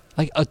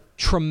 a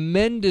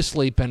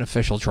tremendously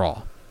beneficial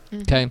draw.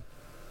 Okay?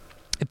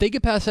 If they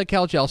get past that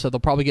Cal Chelsea, they'll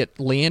probably get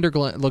Leander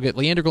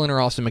Glenn or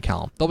Austin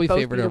McCallum. They'll be Both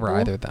favored over beatable.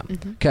 either of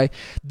them. Okay?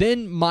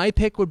 Then my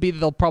pick would be that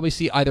they'll probably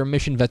see either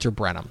Mission Vets or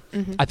Brenham.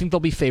 I think they'll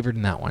be favored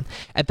in that one.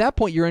 At that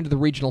point, you're into the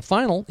regional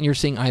final, and you're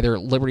seeing either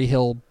Liberty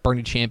Hill,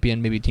 Bernie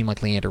Champion, maybe a team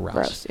like Leander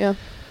Rouse. Yeah.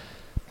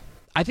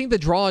 I think the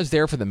draw is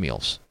there for the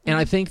Mules. And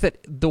I think that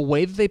the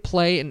way that they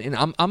play, and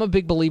I'm a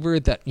big believer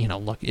that,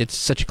 look, it's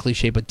such a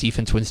cliche, but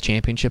defense wins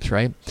championships,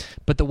 right?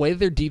 But the way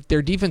their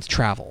defense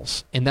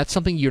travels, and that's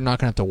something you're not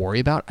going to have to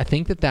worry about, I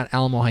think that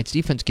Alamo Heights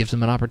defense gives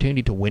them an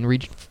opportunity to win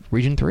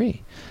Region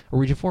 3, or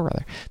Region 4,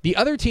 rather. The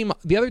other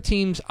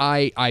teams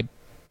I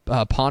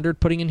pondered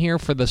putting in here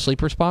for the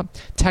sleeper spot,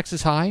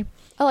 Texas High.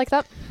 I like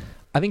that.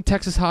 I think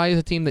Texas High is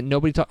a team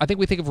that I think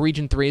we think of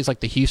Region 3 as like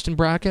the Houston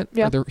bracket,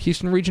 or the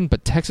Houston region,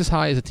 but Texas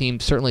High is a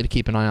team certainly to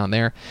keep an eye on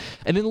there.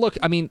 And then look,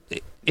 I mean,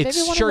 it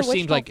sure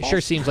seems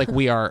like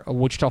we are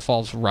Wichita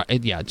Falls.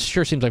 Yeah, it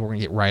sure seems like we're gonna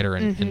get Ryder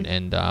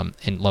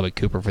and Lubbock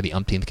Cooper for the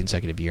umpteenth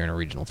consecutive year in a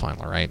regional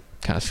final, right?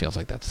 Kind of feels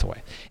like that's the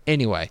way.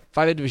 Anyway,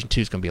 5A Division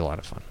 2 is gonna be a lot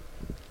of fun.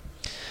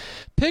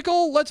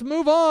 Pickle, let's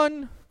move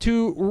on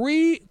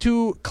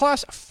to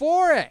Class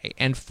 4A,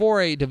 and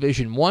 4A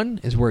Division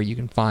 1 is where you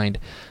can find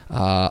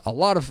a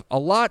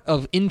lot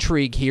of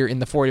intrigue here in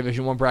the 4A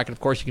Division 1 bracket. Of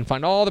course, you can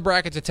find all the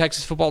brackets at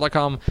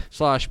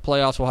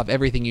texasfootball.com/playoffs. We'll have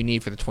everything you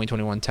need for the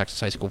 2021 Texas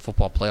High School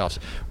Football Playoffs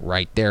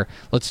right there.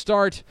 Let's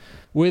start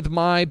with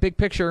my big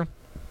picture.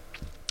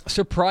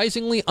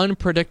 Surprisingly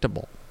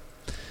unpredictable.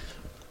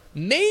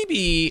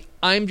 Maybe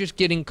I'm just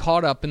getting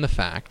caught up in the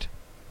fact,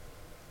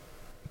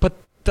 but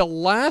the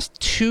last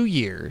 2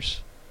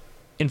 years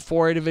in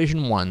 4A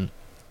Division 1,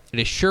 it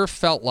has sure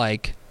felt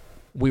like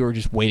we were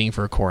just waiting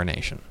for a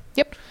coronation.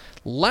 Yep.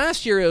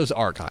 Last year it was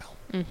Argyle.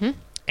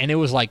 And it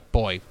was like,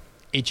 boy,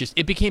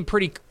 it became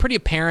pretty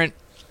apparent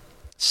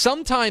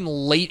sometime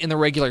late in the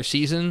regular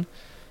season.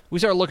 We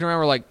started looking around,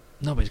 we're like,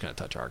 nobody's going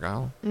to touch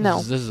Argyle.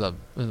 No. This is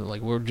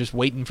we're just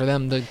waiting for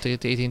them to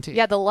get to AT&T.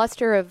 Yeah, the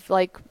luster of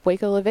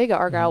Waco La Vega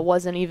Argyle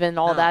wasn't even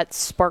all that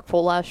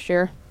sparkful last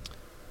year.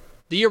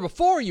 The year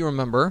before, you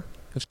remember,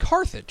 it was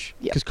Carthage.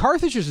 Because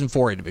Carthage was in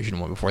 4A Division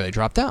 1 before they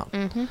dropped out.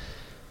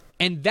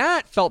 And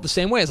that felt the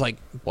same way. It's like,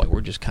 boy,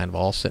 we're just kind of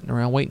all sitting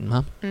around waiting,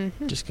 huh?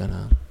 Just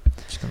gonna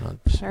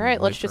all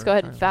right, let's just go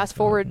ahead and fast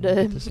forward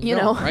to,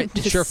 right?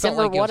 It sure felt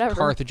like it was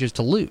Carthage's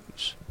to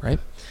lose, right?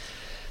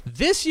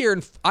 This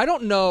year, I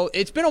don't know,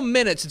 it's been a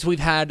minute since we've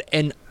had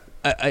a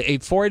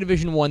 4A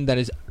Division 1 that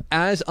is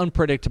as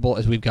unpredictable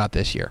as we've got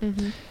this year.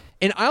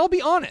 And I'll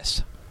be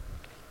honest.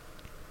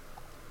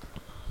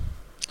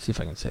 Let's see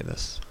if I can say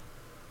this.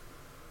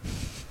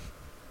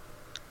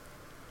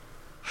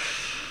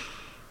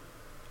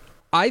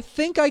 I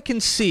think I can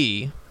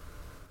see,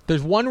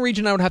 there's one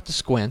region I would have to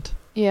squint.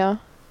 Yeah.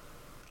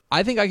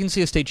 I think I can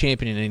see a state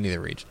champion in any of the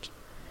regions.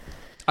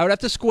 I would have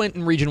to squint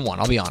in Region 1,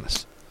 I'll be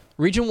honest.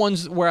 Region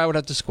 1's where I would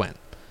have to squint.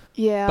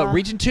 Yeah. But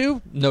Region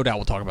 2, no doubt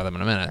we'll talk about them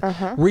in a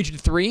minute. Region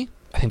 3,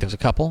 I think there's a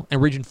couple.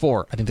 And Region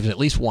 4, I think there's at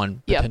least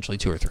one, potentially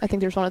 2 or 3. I think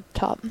there's one at the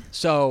top.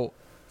 So,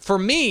 for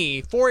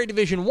me, 4A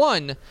Division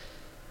 1,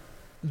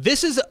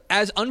 this is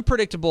as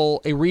unpredictable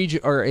a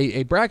region or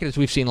a bracket as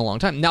we've seen in a long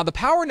time. Now, the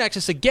power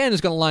nexus, again, is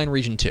going to lie in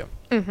Region 2.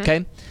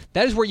 Okay?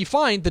 That is where you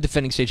find the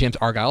defending state champs,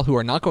 Argyle, who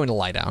are not going to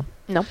lie down.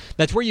 No.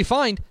 That's where you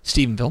find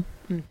Stephenville.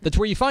 That's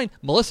where you find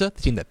Melissa, the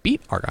team that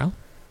beat Argyle.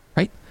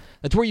 Right?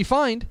 That's where you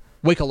find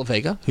Waco La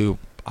Vega, who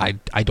I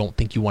don't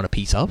think you want a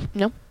piece of.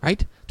 No. Right?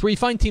 That's where you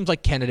find teams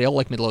like Kennedale,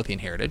 like Midlothian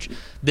Heritage.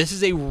 This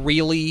is a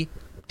really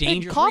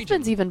dangerous Kaufman's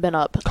region. even been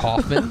up.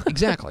 Kaufman,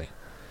 exactly.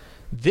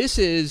 This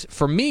is,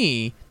 for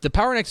me, the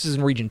power nexus is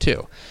in Region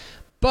 2.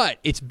 But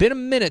it's been a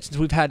minute since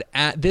we've had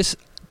this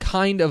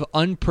kind of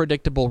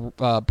unpredictable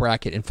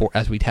bracket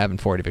as we'd have in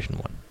 4A Division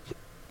 1.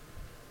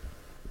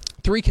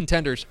 3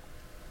 contenders.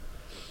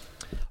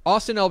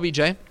 Austin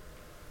LBJ,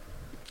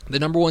 the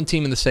number 1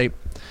 team in the state,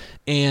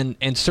 and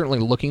certainly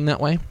looking that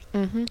way.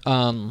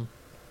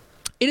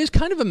 It is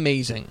kind of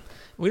amazing.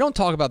 We don't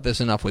talk about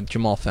this enough with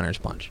Jamal Fenner's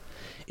bunch.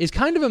 It's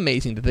kind of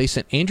amazing that they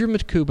sent Andrew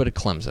Makuba to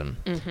Clemson,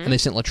 and they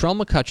sent Latrell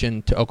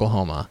McCutcheon to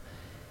Oklahoma,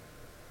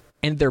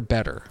 and they're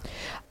better.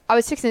 I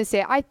was fixing to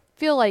say, I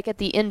feel like at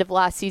the end of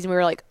last season, we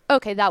were like,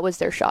 okay, that was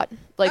their shot.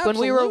 Like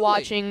Absolutely.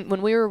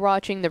 when we were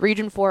watching the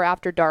Region 4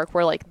 After Dark,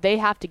 we're like, they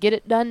have to get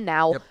it done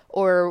now,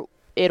 or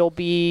it'll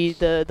be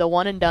the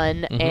one and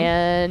done,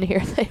 and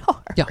here they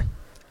are. Yeah,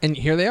 and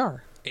here they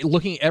are,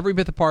 looking every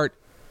bit the part,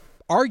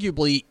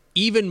 arguably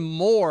even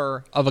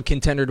more of a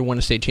contender to win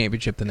a state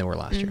championship than they were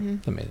last year.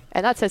 Amazing.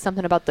 And that says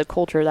something about the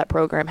culture of that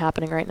program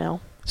happening right now.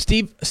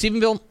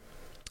 Stephenville.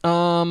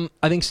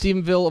 I think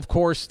Stephenville, of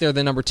course, they're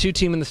the number 2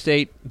 team in the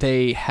state.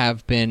 They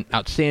have been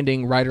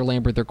outstanding. Ryder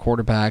Lambert, their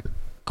quarterback,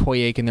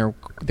 Koyek and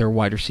their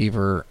wide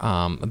receiver,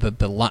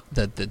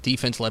 the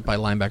defense led by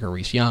linebacker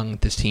Reese Young.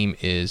 This team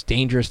is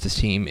dangerous. This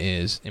team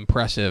is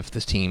impressive.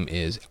 This team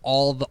is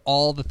all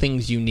the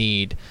things you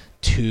need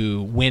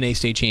to win a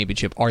state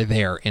championship are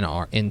there in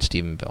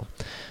Stephenville.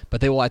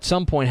 But they will at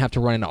some point have to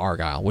run into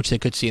Argyle, which they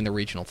could see in the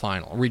regional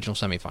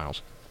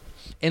semifinals.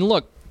 And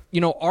look,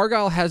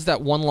 Argyle has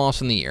that one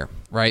loss in the year,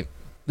 right?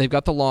 They've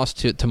got the loss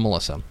to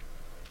Melissa.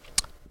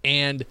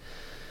 And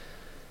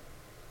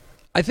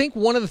I think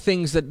one of the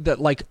things that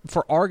like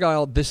for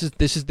Argyle, this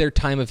is their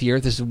time of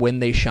year. This is when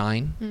they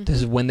shine. Mm-hmm. This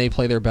is when they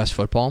play their best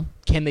football.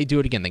 Can they do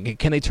it again?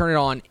 Can they turn it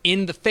on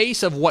in the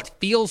face of what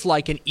feels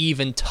like an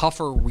even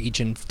tougher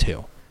Region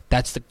 2?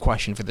 That's the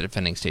question for the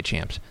defending state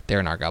champs there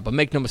in Argyle. But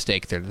make no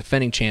mistake, they're the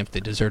defending champs. They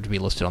deserve to be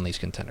listed on these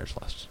contenders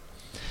lists.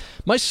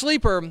 My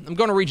sleeper, I'm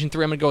going to Region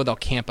 3. I'm going to go with El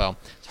Campo.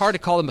 It's hard to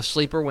call them a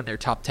sleeper when they're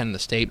top 10 in the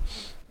state,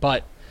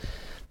 but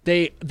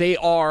they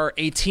are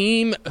a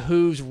team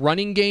whose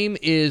running game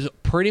is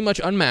pretty much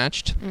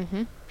unmatched.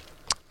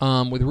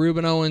 Mm-hmm. With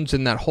Reuben Owens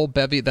and that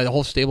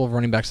whole stable of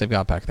running backs they've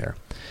got back there.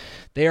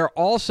 They are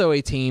also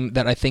a team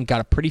that I think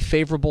got a pretty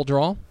favorable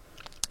draw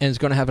and is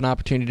going to have an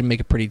opportunity to make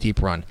a pretty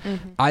deep run.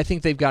 Mm-hmm. I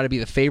think they've got to be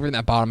the favorite in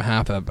that bottom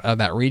half of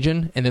that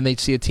region, and then they'd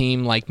see a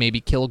team like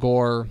maybe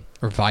Kilgore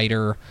or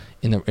Viter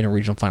in a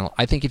regional final.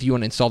 I think if you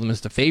want to install them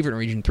as the favorite in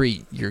Region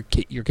 3, you're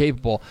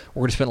capable.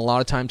 We're going to spend a lot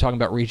of time talking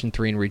about Region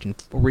 3 and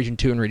Region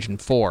 2 and Region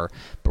 4,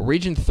 but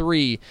Region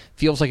 3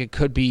 feels like it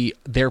could be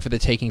there for the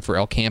taking for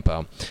El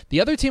Campo.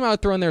 The other team I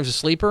would throw in there as a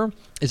sleeper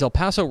is El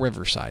Paso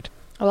Riverside.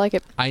 I like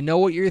it. I know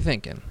what you're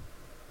thinking.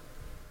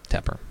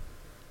 Tepper.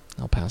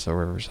 El Paso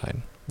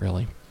Riverside.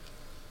 Really?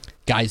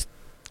 Guys,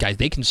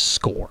 they can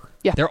score.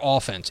 Yeah. Their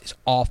offense is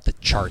off the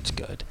charts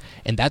good.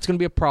 And that's going to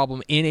be a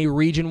problem in a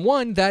Region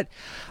 1 that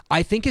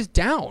I think is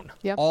down.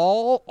 Yep.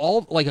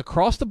 All like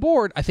across the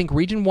board, I think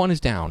Region 1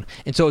 is down.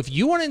 And so if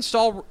you want to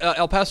install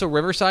El Paso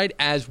Riverside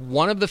as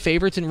one of the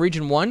favorites in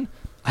Region 1,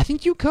 I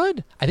think you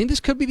could. I think this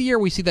could be the year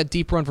we see that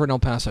deep run for an El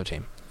Paso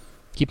team.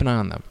 Keep an eye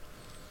on them.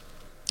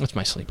 That's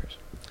my sleepers.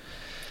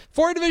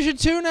 4A Division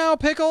 2 now,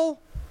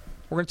 Pickle.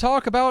 We're going to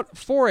talk about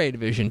 4A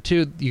Division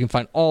 2. You can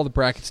find all the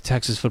brackets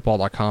at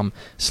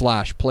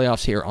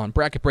texasfootball.com/playoffs here on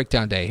Bracket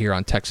Breakdown Day here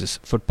on Texas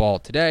Football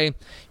Today. You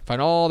can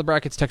find all the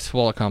brackets at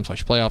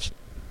texasfootball.com/playoffs.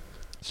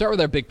 Start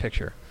with our big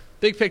picture.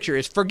 Big picture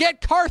is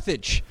forget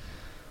Carthage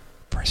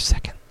for a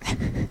second.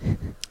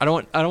 I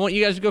don't want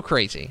you guys to go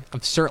crazy.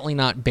 I'm certainly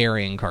not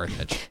burying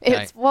Carthage.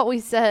 Okay? It's what we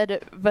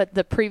said, but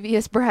the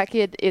previous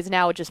bracket is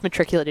now just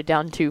matriculated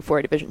down to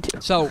 4A Division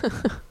 2. So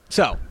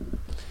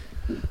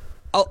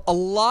a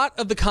lot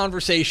of the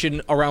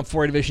conversation around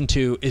 4A Division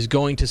 2 is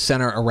going to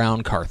center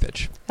around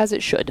Carthage. As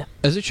it should.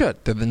 As it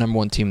should. They're the number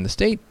one team in the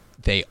state.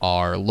 They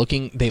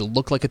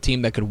look like a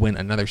team that could win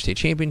another state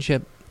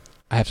championship.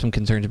 I have some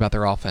concerns about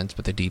their offense,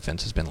 but their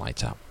defense has been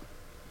lights out.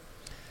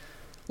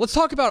 Let's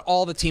talk about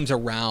all the teams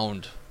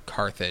around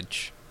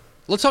Carthage.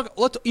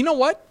 You know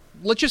what?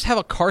 Let's just have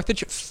a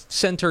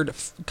Carthage-centered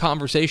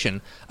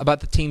conversation about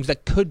the teams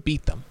that could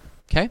beat them.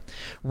 Okay?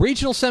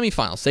 Regional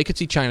semifinals, they could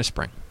see China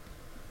Spring.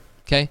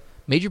 Okay?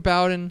 Major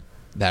Bowden,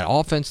 that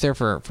offense there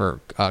for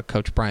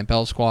Coach Brian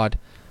Bell's squad,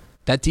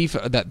 that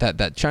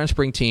China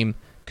Spring team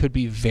could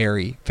be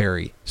very,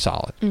 very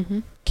solid. Mm-hmm.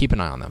 Keep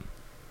an eye on them.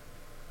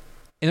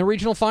 In the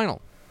regional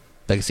final,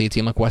 they can see a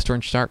team like West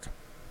Orange Stark.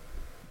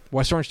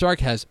 West Orange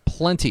Stark has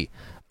plenty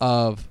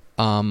of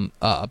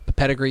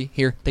pedigree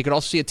here. They could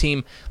also see a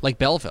team like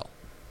Belleville.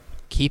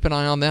 Keep an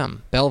eye on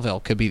them. Belleville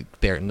could be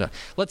there.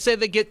 Let's say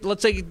they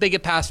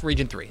get past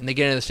Region 3 and they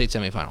get into the state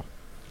semifinal.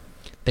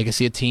 They could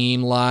see a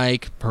team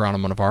like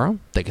Geronimo Navarro.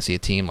 They could see a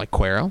team like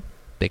Cuero.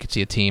 They could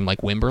see a team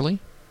like Wimberley.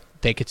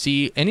 They could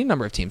see any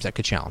number of teams that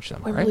could challenge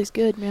them. Wimberley's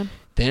good, man.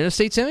 Then in a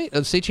state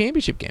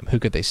championship game, who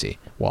could they see?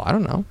 Well, I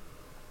don't know.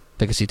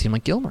 They could see a team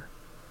like Gilmer,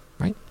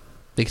 right?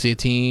 They could see a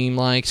team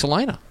like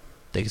Salina.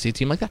 They could see a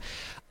team like that.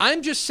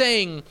 I'm just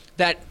saying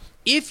that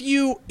if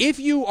you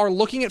are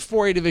looking at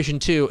 4A Division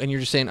 2 and you're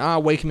just saying,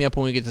 wake me up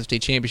when we get to the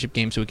state championship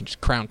game so we can just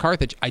crown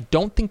Carthage, I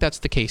don't think that's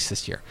the case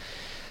this year.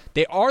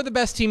 They are the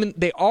best team.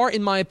 They are,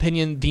 in my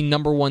opinion, the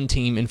number one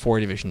team in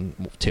 4A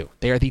Division 2.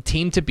 They are the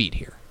team to beat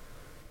here.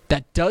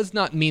 That does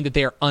not mean that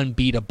they are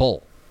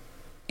unbeatable.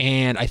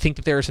 And I think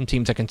that there are some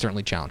teams that can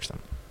certainly challenge them.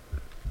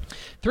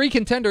 3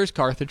 contenders,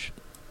 Carthage.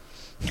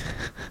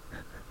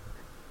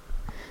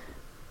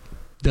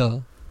 Duh.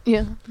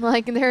 Yeah,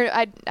 like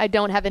I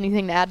don't have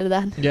anything to add to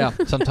that. Yeah,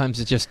 sometimes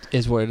it just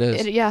is what it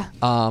is.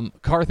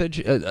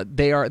 Carthage,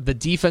 the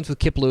defense with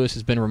Kip Lewis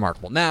has been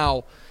remarkable.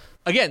 Now,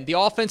 again, the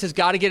offense has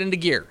got to get into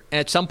gear, and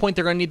at some point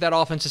they're going to need that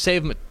offense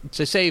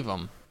to save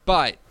them.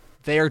 But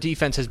their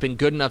defense has been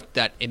good enough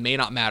that it may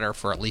not matter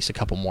for at least a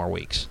couple more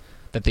weeks.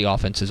 That the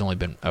offense has only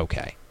been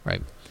okay,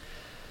 right?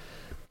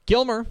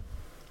 Gilmer.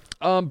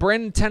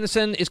 Brandon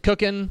Tennyson is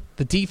cooking.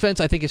 The defense,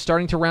 I think, is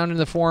starting to round into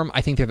the form.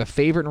 I think they're the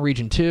favorite in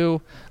Region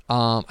 2.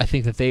 I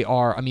think that they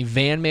are. I mean,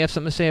 Van may have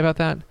something to say about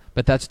that,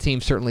 but that's a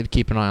team certainly to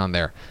keep an eye on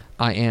there.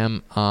 I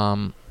am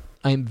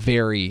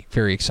very,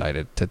 very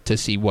excited to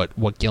see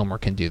what Gilmer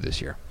can do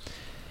this year.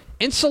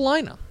 In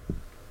Salina,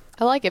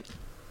 I like it.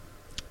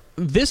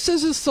 This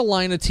is a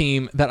Salina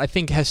team that I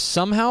think has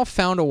somehow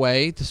found a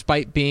way,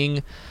 despite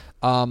being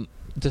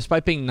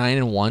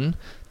 9-1,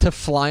 to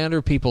fly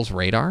under people's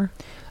radar.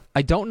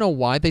 I don't know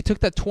why. They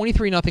took that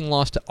 23-0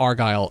 loss to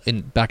Argyle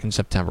back in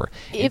September.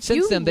 And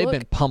since then, they've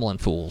been pummeling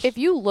fools. If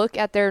you look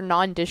at their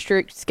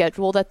non-district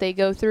schedule that they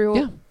go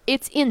through,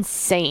 it's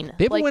insane.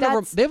 They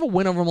have a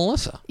win over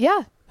Melissa.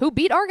 Yeah, who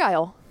beat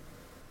Argyle.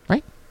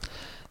 Right.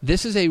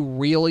 This is a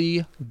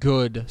really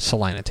good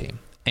Salina team,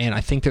 and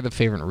I think they're the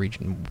favorite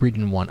in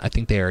Region 1. I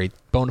think they are a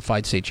bona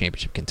fide state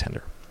championship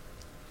contender.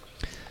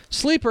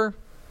 Sleeper.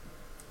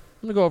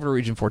 I'm going to go over to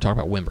Region 4 talk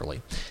about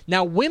Wimberley.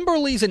 Now,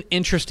 Wimberley's an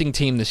interesting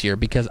team this year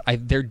because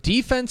their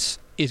defense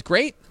is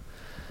great.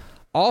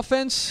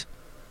 Offense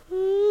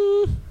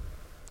can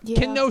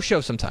no-show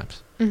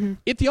sometimes. Mm-hmm.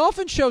 If the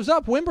offense shows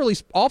up,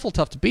 Wimberley's awful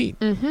tough to beat.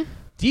 Mm-hmm.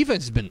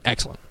 Defense has been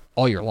excellent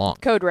all year long.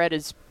 Code Red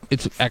it's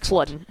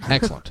excellent.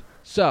 Excellent.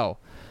 So,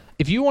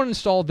 if you want to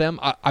install them,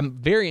 I'm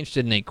very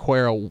interested in a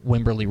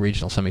Cuero-Wimberley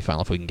regional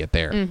semifinal if we can get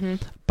there. Mm-hmm.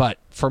 But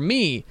for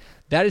me,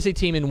 that is a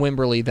team in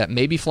Wimberley that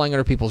may be flying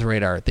under people's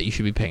radar that you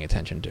should be paying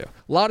attention to. A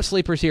lot of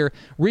sleepers here.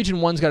 Region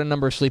 1's got a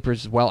number of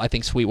sleepers as well. I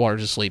think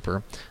Sweetwater's a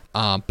sleeper.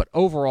 But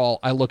overall,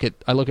 I look at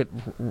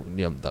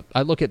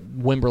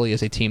Wimberley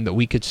as a team that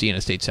we could see in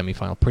a state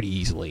semifinal pretty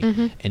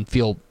easily, and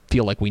feel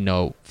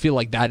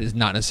like that is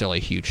not necessarily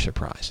a huge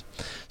surprise.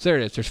 So there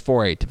it is. There's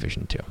 4A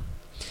Division 2.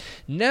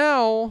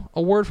 Now,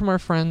 a word from our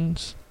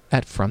friends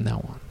at From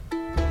Now On.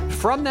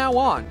 From Now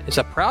On is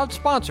a proud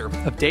sponsor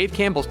of Dave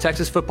Campbell's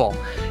Texas Football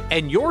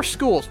and your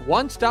school's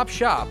one-stop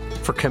shop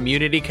for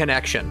community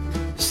connection.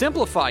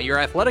 Simplify your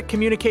athletic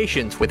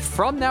communications with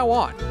From Now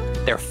On.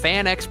 Their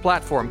FanX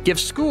platform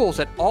gives schools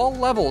at all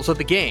levels of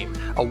the game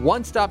a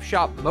one-stop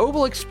shop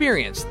mobile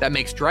experience that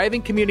makes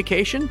driving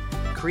communication,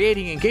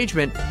 creating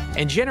engagement,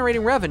 and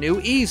generating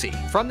revenue easy.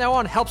 From Now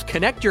On helps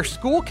connect your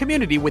school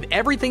community with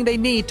everything they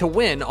need to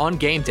win on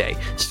game day.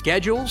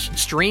 Schedules,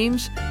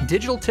 streams,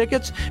 digital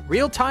tickets,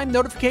 real-time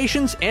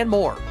notifications, and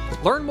more.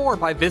 Learn more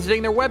by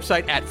visiting their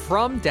website at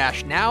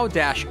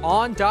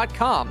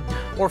from-now-on.com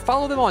or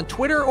follow them on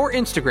Twitter or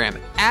Instagram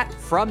at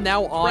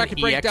FromNowOnEXP. Bracket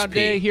breakdown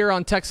today here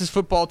on Texas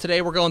Football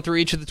Today. We're going through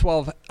each of the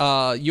 12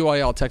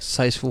 UIL Texas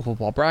High School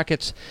football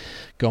brackets,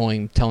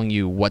 telling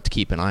you what to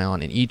keep an eye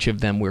on in each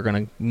of them. We're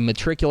going to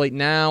matriculate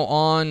now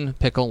on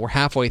Pickle. We're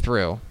halfway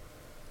through.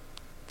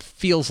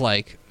 Feels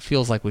like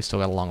we still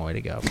got a long way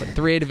to go. But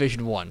 3A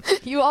Division 1.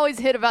 You always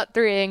hit about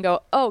 3A and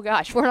go, oh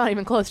gosh, we're not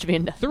even close to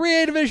being done.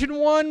 3A Division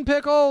 1,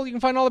 Pickle. You can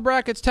find all the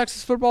brackets,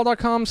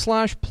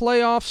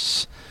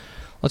 texasfootball.com/playoffs.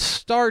 Let's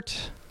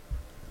start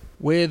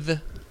with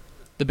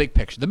the big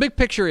picture. The big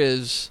picture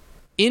is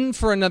in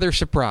for another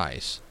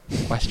surprise.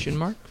 Question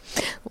mark?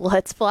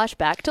 Let's flash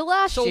back to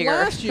last year.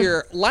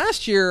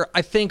 Last year,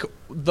 I think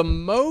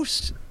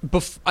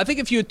I think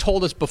if you had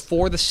told us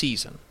before the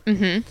season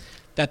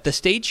that the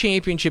state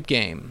championship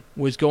game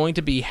was going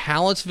to be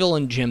Hallettsville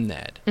and Jim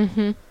Ned,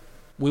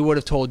 we would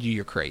have told you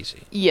you're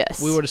crazy.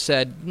 Yes. We would have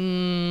said,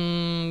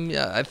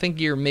 yeah, I think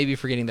you're maybe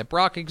forgetting that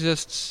Brock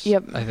exists.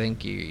 Yep. I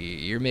think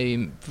you're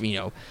maybe,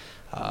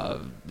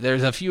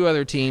 there's a few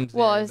other teams.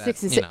 Well,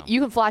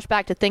 you can flash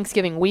back to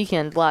Thanksgiving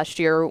weekend last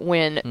year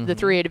when the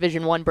 3A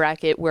Division 1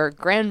 bracket where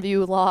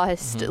Grandview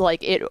lost,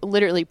 like it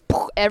literally,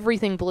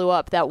 everything blew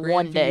up that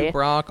one day.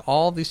 Brock,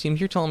 all these teams,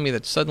 you're telling me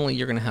that suddenly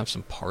you're going to have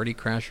some party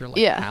crasher like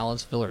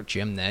Hallettsville or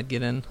Jim Ned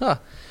get in? Huh.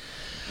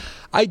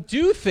 I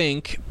do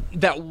think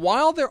that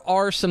while there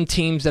are some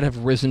teams that have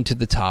risen to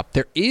the top,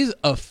 there is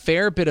a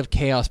fair bit of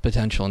chaos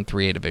potential in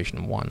 3A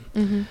Division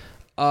 1.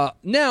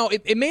 Now,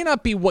 it may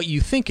not be what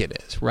you think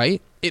it is, right?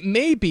 It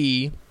may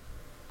be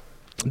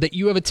that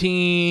you have a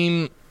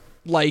team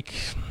like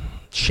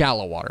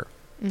Shallow Water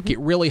get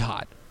really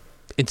hot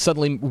and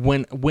suddenly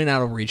win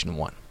out of Region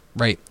 1,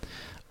 right?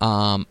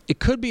 It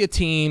could be a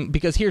team,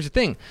 because here's the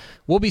thing.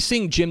 We'll be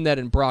seeing Jim Ned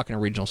and Brock in a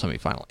regional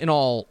semifinal in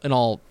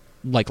all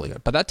likelihood.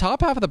 But that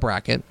top half of the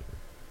bracket,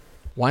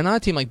 why not a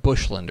team like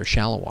Bushland or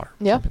Shallow Water?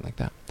 Yeah. Something like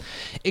that.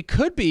 It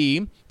could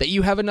be that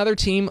you have another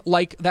team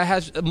like that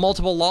has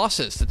multiple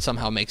losses that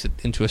somehow makes it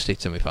into a state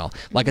semifinal,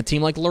 like a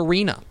team like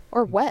Lorena.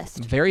 Or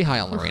West. Very high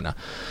on Lorena.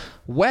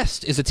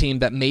 West is a team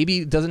that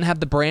maybe doesn't have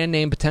the brand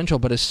name potential,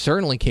 but is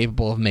certainly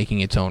capable of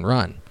making its own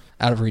run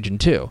out of Region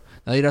 2.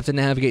 Now, they'd have to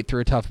navigate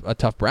through a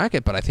tough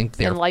bracket, but I think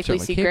they're likely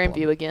see capable.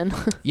 Grandview again.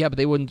 Yeah, but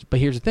they wouldn't. But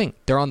here's the thing.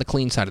 They're on the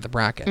clean side of the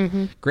bracket.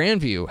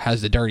 Grandview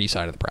has the dirty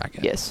side of the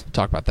bracket. Yes. We'll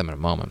talk about them in a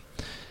moment.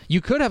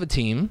 You could have a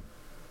team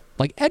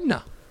like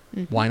Edna.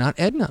 Why not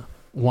Edna?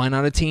 Why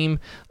not a team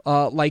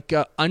like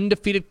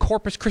undefeated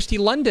Corpus Christi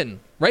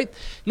London, right?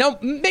 Now,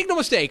 make no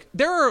mistake.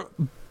 There are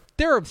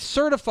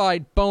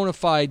certified, bona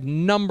fide,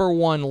 number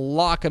one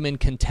lock-em-in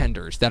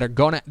contenders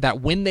that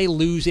when they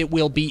lose, it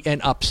will be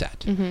an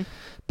upset.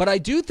 But I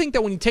do think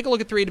that when you take a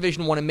look at 3A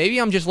Division 1, and maybe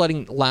I'm just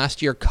letting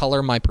last year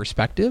color my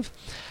perspective,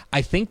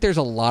 I think there's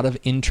a lot of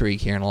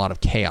intrigue here and a lot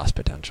of chaos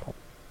potential.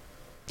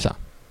 So,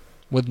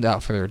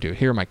 without further ado,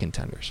 here are my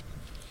contenders.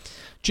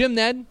 Jim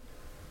Ned,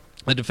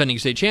 The defending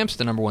state champs,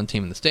 the number one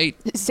team in the state.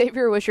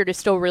 Xavier Wishart is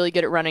still really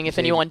good at running, if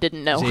anyone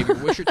didn't know. Xavier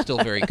Wishart's still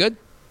very good.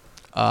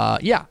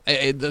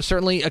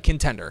 Certainly a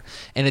contender.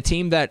 And a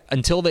team that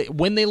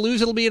when they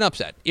lose, it'll be an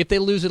upset. If they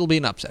lose, it'll be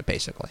an upset,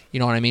 basically.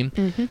 You know what I mean?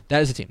 Mm-hmm.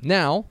 That is a team.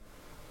 Now,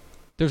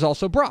 there's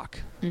also Brock.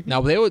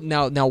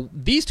 Mm-hmm. Now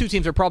these two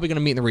teams are probably going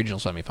to meet in the regional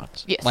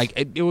semifinals. Yes. Like,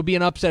 it would be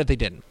an upset if they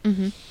didn't.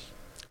 Mm-hmm.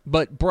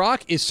 But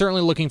Brock is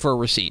certainly looking for a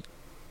receipt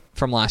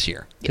from last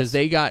year because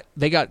they got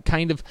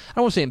kind of, I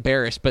don't want to say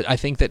embarrassed, but I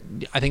think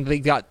they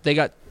got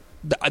it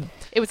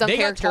was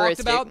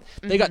uncharacteristic.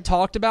 They got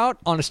talked about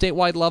on a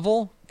statewide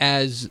level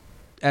as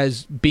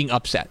being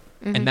upset,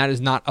 and that is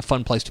not a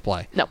fun place to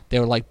play. No, they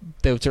would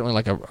certainly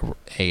like a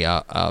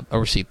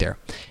receipt there.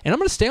 And I'm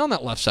going to stay on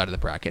that left side of the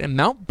bracket and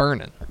Mount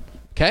Vernon.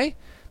 Okay.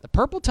 The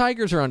Purple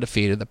Tigers are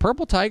undefeated. The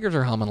Purple Tigers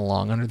are humming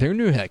along under their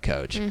new head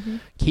coach. Mm-hmm.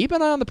 Keep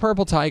an eye on the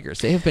Purple Tigers.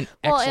 They have been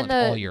excellent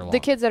all year long. The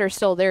kids that are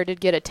still there did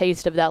get a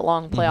taste of that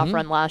long playoff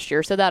run last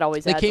year, so that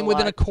always adds a lot. They came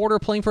within a quarter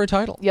playing for a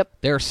title. Yep.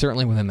 They're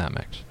certainly within that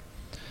mix.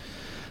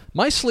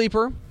 My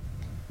sleeper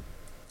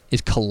is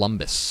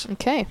Columbus.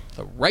 Okay.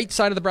 The right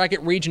side of the bracket,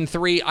 Region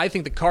 3. I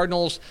think the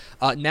Cardinals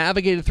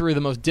navigated through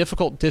the most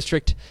difficult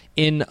district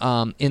in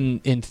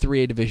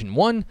 3A Division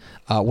 1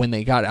 when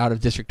they got out of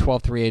District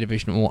 12 3A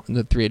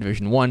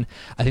Division 1.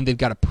 I think they've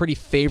got a pretty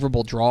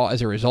favorable draw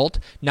as a result.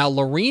 Now,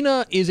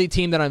 Lorena is a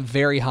team that I'm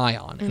very high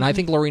on, and I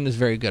think Lorena is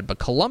very good, but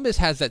Columbus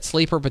has that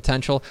sleeper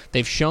potential.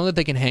 They've shown that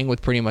they can hang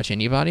with pretty much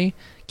anybody.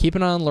 Keep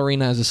an eye on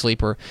Lorena as a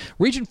sleeper.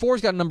 Region 4's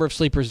got a number of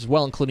sleepers as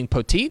well, including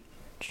Poteet.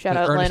 Shout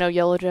out Lano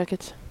Yellow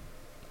Jackets.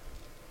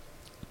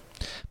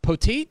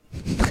 Poteet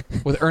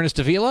with Ernest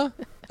Davila,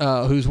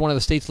 who's one of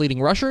the state's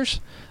leading rushers.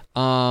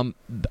 I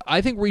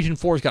think Region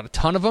 4's got a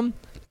ton of them.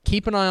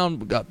 Keep an eye on,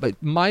 but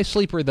my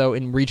sleeper, though,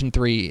 in Region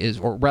 3 in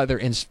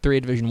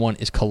 3A Division 1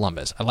 is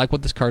Columbus. I like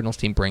what this Cardinals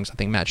team brings. I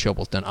think Matt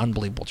Schobel's done an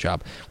unbelievable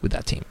job with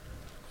that team.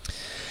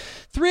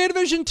 3A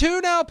Division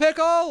 2 now,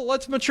 Pickle.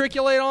 Let's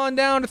matriculate on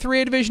down to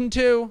 3A Division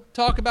 2.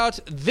 Talk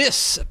about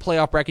this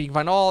playoff bracket. You can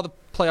find all the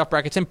playoff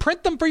brackets and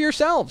print them for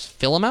yourselves.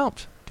 Fill them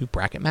out. Do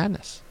bracket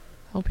madness.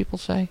 How people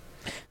say?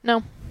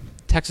 No.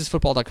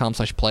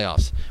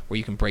 TexasFootball.com/playoffs, where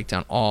you can break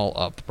down all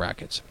of the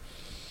brackets.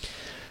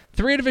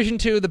 3A Division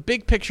 2, the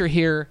big picture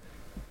here,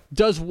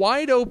 does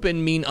wide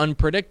open mean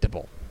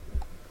unpredictable?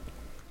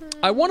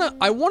 I want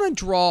to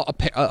draw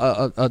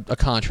a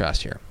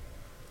contrast here.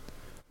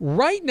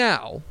 Right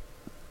now,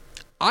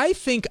 I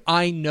think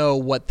I know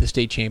what the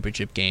state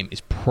championship game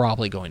is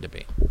probably going to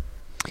be.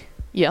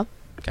 Yeah.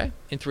 Okay?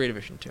 In 3A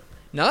Division 2.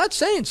 Now, that's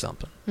saying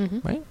something,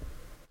 right?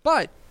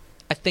 But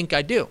I think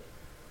I do.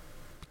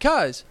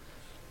 Because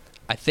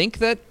I think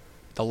that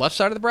the left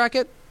side of the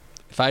bracket,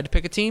 if I had to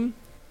pick a team,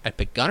 I'd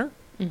pick Gunner.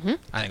 Mm-hmm.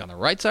 I think on the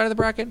right side of the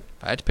bracket,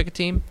 if I had to pick a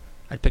team,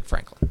 I'd pick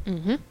Franklin.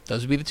 Mm-hmm.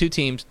 Those would be the two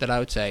teams that I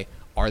would say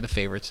are the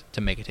favorites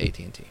to make it to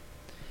AT&T.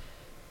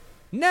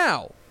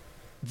 Now,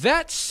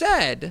 that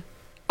said,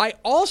 I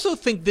also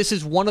think this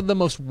is one of the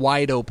most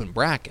wide open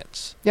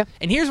brackets. Yeah.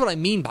 And here's what I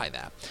mean by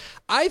that.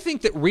 I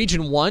think that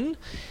Region 1,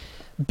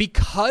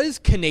 because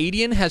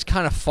Canadian has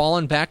kind of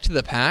fallen back to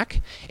the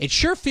pack, it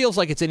sure feels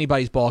like it's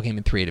anybody's ballgame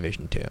in 3A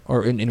Division 2,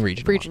 or in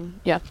Region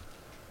 1. Yeah.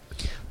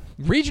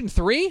 Region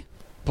 3,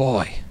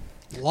 boy,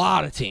 a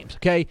lot of teams,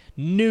 okay?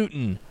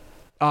 Newton,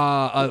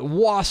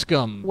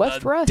 Wascom,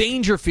 West Rusk.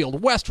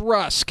 Dangerfield, West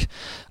Rusk,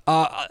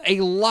 a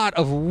lot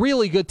of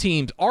really good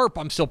teams. ARP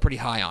I'm still pretty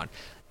high on.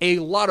 A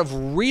lot of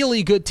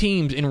really good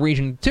teams in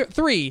Region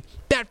 3,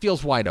 that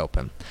feels wide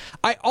open.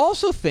 I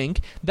also think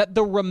that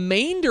the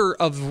remainder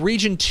of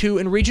Region 2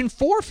 and Region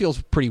 4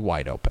 feels pretty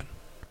wide open,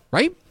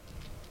 right?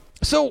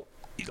 So,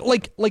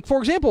 like for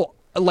example,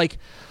 like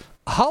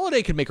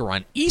Holiday could make a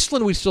run.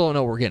 Eastland, we still don't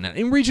know what we're getting at.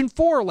 In Region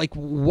 4, like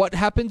what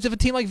happens if a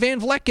team like Van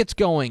Vleck gets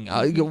going?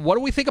 What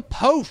do we think of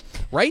Post,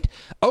 right?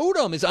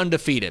 Odom is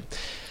undefeated.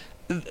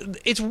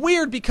 It's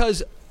weird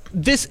because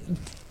this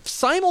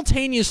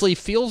simultaneously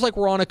feels like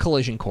we're on a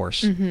collision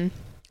course. Mm-hmm.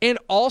 And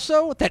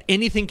also that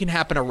anything can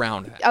happen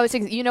around that. I was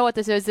thinking, you know what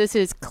this is? This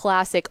is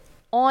classic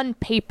on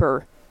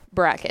paper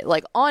bracket.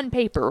 Like on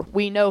paper,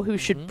 we know who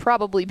should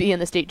probably be in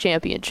the state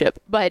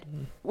championship, but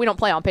we don't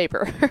play on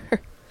paper.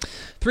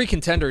 3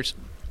 contenders.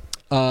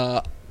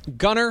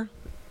 Gunner,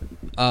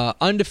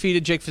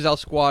 undefeated Jake Fizell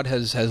squad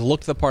has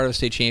looked the part of a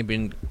state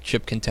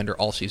championship contender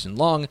all season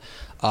long.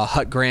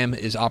 Hut Graham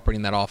is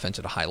operating that offense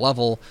at a high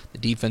level. The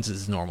defense is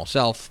his normal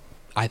self.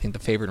 I think the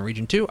favorite in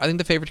Region 2. I think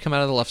the favorite to come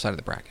out of the left side of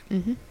the bracket.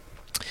 Mm-hmm.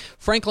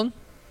 Franklin,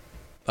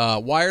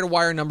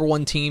 wire-to-wire number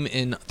 1 team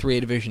in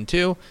 3A Division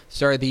 2.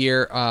 Started the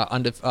year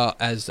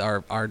as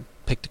our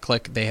pick to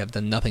click. They have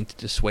done nothing to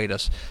dissuade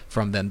us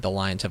from them. The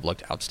Lions have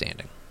looked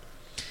outstanding.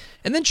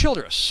 And then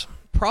Childress,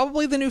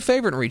 probably the new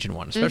favorite in Region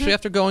 1, especially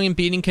after going and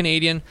beating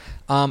Canadian.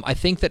 I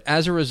think that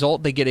as a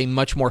result, they get a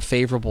much more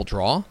favorable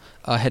draw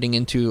heading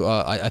into,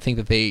 I think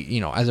that they,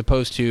 as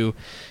opposed to,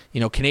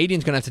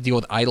 Canadian's going to have to deal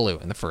with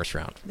Idalou in the first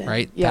round,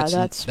 right? Yeah,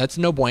 that's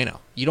no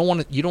bueno. You don't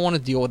want to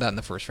deal with that in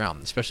the first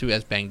round, especially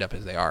as banged up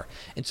as they are.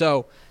 And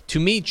so, to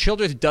me,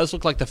 Childress does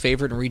look like the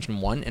favorite in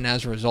Region 1, and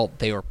as a result,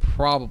 they are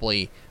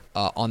probably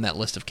on that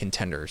list of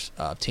contenders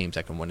of teams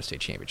that can win a state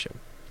championship.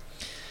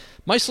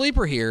 My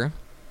sleeper here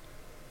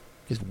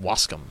is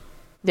Waskom.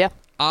 Yeah.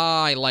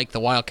 I like the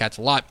Wildcats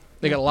a lot.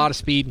 They got a lot of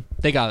speed.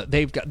 They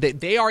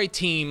are a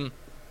team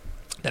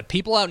that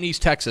people out in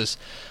East Texas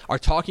are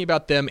talking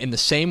about them in the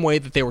same way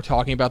that they were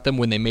talking about them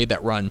when they made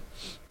that run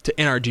to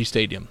NRG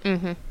Stadium.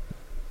 Mm-hmm.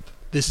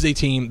 This is a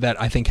team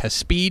that I think has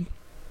speed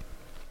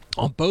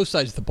on both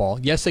sides of the ball.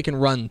 Yes, they can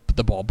run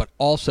the ball, but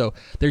also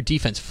their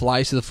defense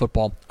flies to the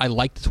football. I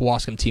like this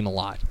Waskom team a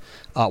lot.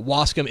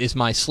 Waskom is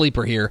my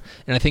sleeper here,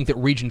 and I think that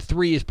Region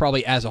 3 is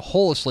probably as a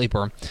whole a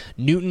sleeper.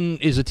 Newton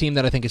is a team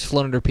that I think has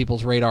flown under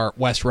people's radar.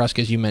 West Rusk,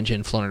 as you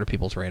mentioned, flown under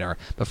people's radar.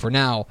 But for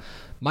now,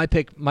 my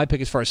pick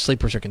as far as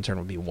sleepers are concerned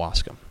would be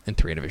Waskom in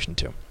 3A Division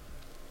 2.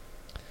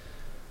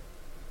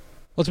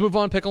 Let's move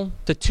on, Pickle,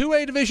 to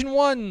 2A Division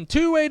 1.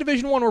 2A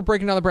Division 1, we're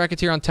breaking down the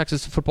brackets here on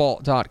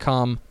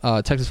TexasFootball.com.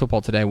 Texas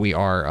Football Today, we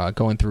are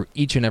going through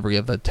each and every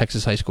of the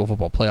Texas high school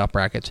football playoff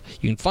brackets.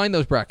 You can find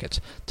those brackets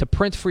to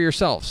print for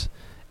yourselves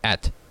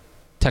at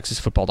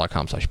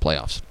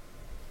TexasFootball.com/playoffs.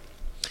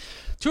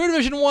 2A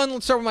Division 1,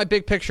 let's start with my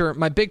big picture.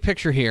 My big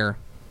picture here,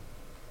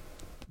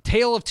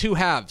 tale of two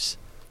halves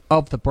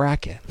of the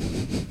bracket.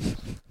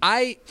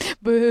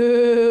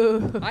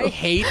 Boo. I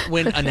hate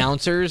when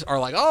announcers are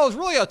like, oh, it's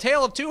really a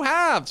tale of two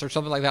halves or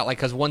something like that, like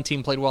because one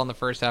team played well in the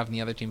first half and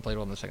the other team played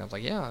well in the second. I was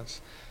like, yeah,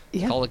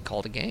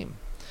 called a game.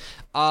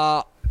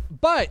 But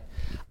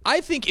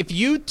I think if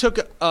you took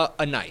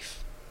a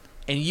knife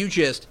and you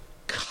just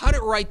cut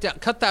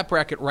that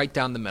bracket right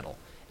down the middle,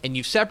 and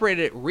you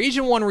separated it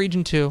Region 1,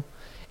 Region 2,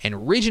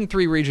 and Region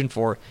 3, Region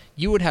 4,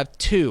 you would have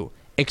two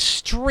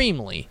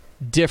extremely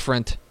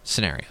different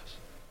scenarios.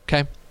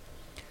 Okay?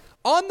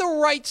 On the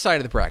right side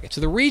of the bracket,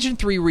 so the Region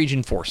 3,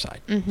 Region 4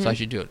 side. So I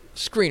should do it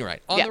screen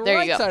right. On the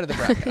right side of the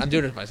bracket, I'm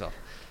doing it myself.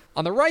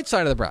 On the right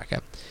side of the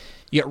bracket,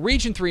 you got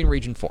Region 3 and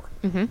Region 4.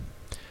 Mm-hmm.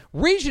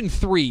 Region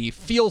 3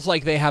 feels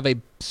like they have a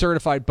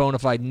certified, bona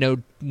fide,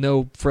 no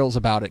frills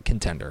about it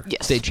contender.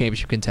 Yes. State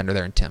championship contender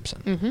there in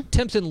Timpson. Mm-hmm.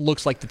 Timpson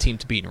looks like the team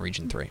to beat in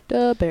Region 3.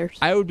 The Bears.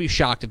 I would be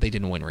shocked if they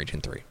didn't win Region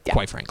 3,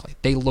 quite frankly.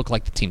 They look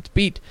like the team to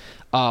beat,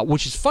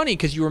 which is funny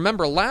because you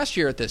remember last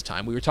year at this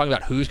time, we were talking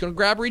about who's going to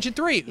grab Region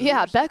 3.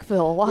 Yeah,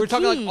 Beckville, Joaquin, we were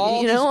talking like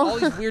all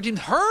these weird teams.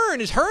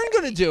 Is Hearn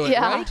going to do it,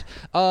 right?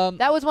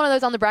 That was one of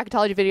those on the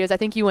bracketology videos. I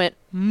think you went,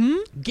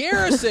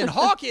 Garrison,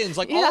 Hawkins,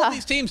 all of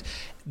these teams.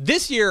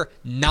 This year,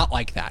 not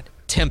like that.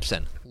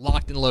 Timpson,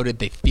 locked and loaded.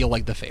 They feel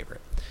like the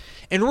favorite.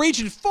 In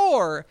Region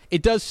 4,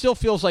 it does still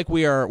feels like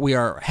we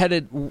are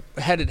headed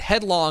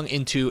headlong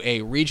into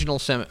a regional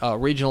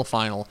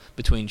final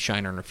between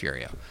Shiner and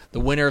Refugio. The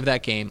winner of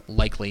that game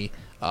likely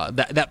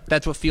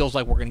that's what feels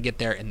like we're going to get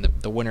there. And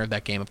the winner of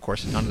that game, of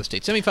course, is on to the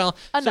state semifinal.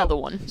 Another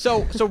one.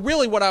 So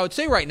really, what I would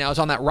say right now is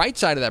on that right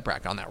side of that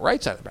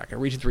bracket,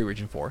 Region 3,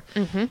 Region 4,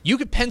 you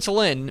could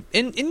pencil in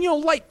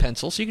light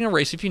pencil, so you can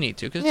erase if you need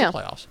to because it's the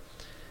playoffs.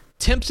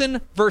 Timpson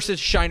versus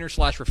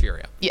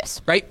Shiner/Refugio. Yes.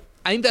 Right?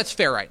 I think that's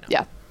fair right now.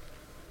 Yeah.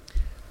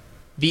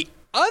 The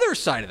other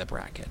side of the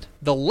bracket,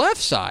 the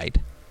left side,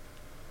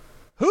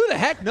 who the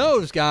heck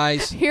knows,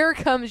 guys? Here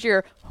comes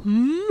your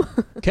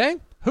Okay?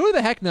 Who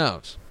the heck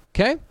knows?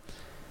 Okay?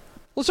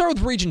 Let's start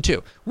with Region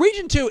 2.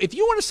 Region 2, if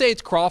you want to say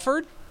it's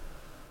Crawford,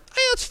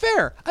 that's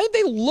fair. I think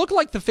they look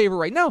like the favorite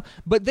right now,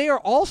 but they are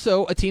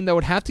also a team that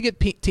would have to get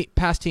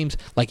past teams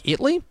like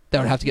Italy, that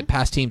would have to get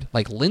past teams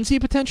like Lindsay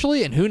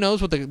potentially, and who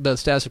knows what the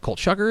status of Colt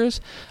Shucker is.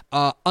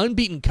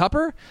 Unbeaten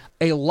Cupper,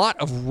 a lot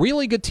of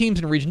really good teams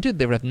in Region 2 that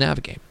they would have to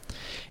navigate.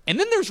 And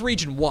then there's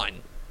Region 1,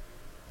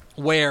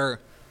 where...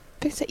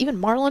 Even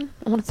Marlin?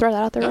 I want to throw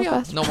that out there real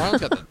fast. No,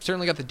 Marlin's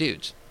certainly got the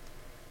dudes.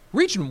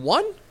 Region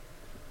 1?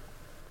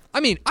 I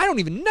mean, I don't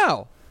even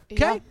know.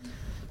 Okay?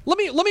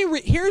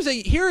 Yeah.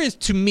 Here is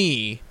to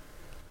me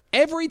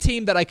every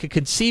team that I could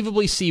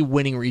conceivably see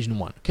winning Region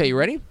 1. Okay, you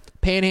ready?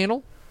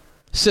 Panhandle,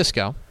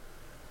 Cisco,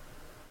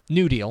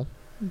 New Deal,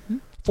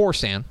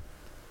 Forsan,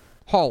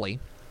 Hawley,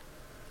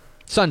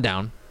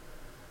 Sundown,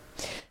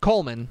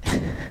 Coleman,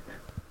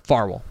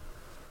 Farwell.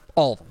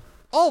 All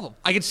of them.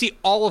 I could see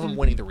all of them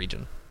winning the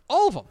region.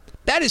 All of them.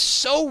 That is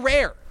so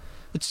rare.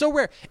 It's so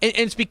rare. And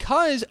it's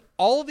because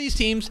all of these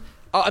teams,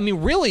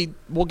 really,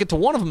 we'll get to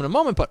one of them in a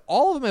moment, but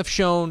all of them have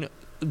shown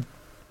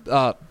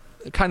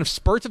kind of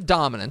spurts of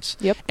dominance.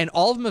 Yep. And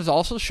all of them have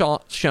also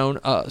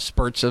shown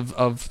spurts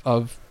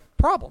of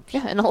problems.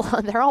 Yeah, and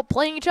they're all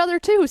playing each other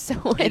too.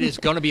 So it is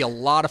going to be a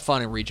lot of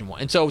fun in Region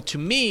 1. And so to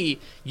me,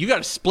 you got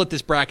to split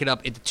this bracket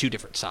up into two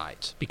different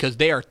sides because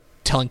they are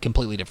telling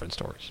completely different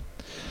stories.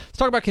 Let's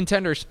talk about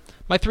contenders.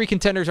 My three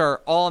contenders are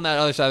all on that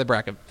other side of the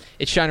bracket.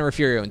 It's Shiner,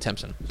 Refugio, and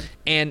Timpson.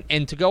 And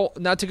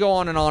not to go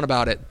on and on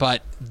about it,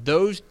 but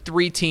those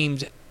three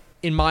teams,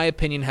 in my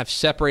opinion, have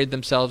separated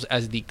themselves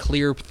as the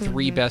clear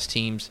three best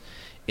teams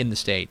in the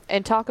state.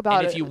 And talk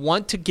about if you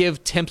want to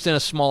give Timpson a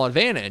small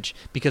advantage,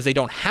 because they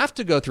don't have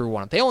to go through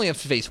one, they only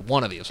have to face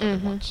one of these other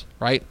ones,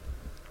 right?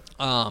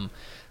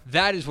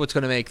 That is what's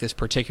going to make this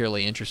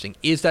particularly interesting.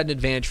 Is that an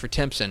advantage for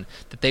Timpson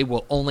that they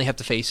will only have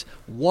to face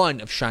one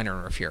of Shiner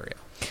and Refugio?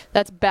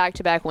 That's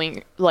back-to-back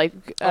wing, like,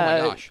 Oh my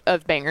gosh.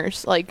 of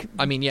bangers. Like,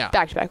 I mean, yeah.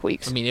 back-to-back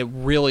weeks. I mean, it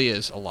really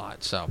is a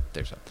lot. So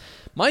there's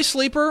my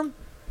sleeper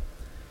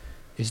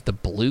is the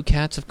Blue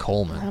Cats of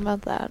Coleman. How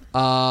about that?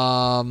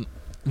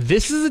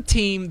 This is a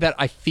team that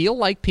I feel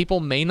like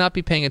people may not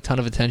be paying a ton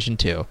of attention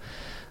to,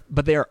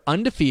 but they are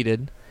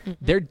undefeated.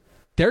 Mm-hmm.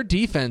 Their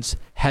defense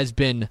has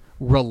been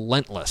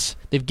relentless.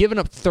 They've given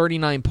up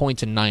 39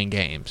 points in 9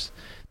 games.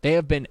 They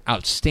have been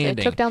outstanding.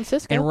 They took down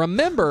Cisco. And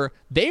remember,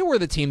 they were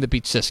the team that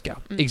beat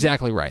Cisco. Mm-hmm.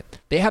 Exactly right.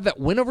 They have that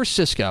win over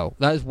Cisco.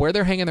 That is where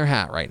they're hanging their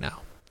hat right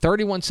now.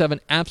 31-7,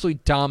 absolutely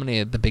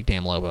dominated the Big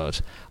Damn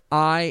Lobos.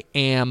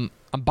 I'm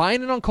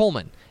buying it on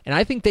Coleman, and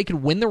I think they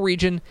could win the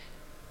region.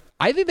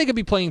 I think they could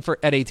be playing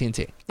at AT&T.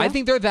 Yeah. I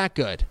think they're that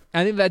good.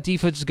 I think that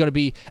defense is going to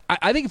be...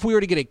 I think if we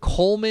were to get a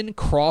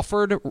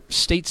Coleman-Crawford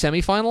state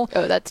semifinal,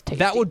 that's tasty.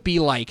 That would be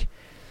like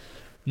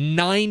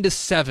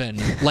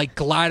 9-7, like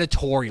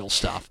gladiatorial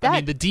stuff. I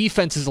mean, the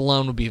defenses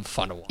alone would be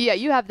fun to watch. Yeah,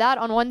 you have that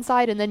on one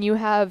side, and then you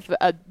have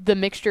the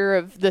mixture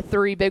of the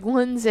 3 big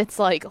ones. It's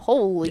like,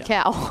 holy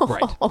cow.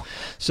 Right.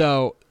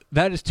 So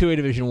that is 2A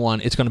Division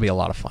 1. It's going to be a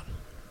lot of fun.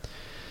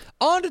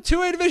 On to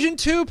 2A Division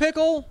 2,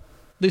 Pickle.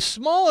 The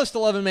smallest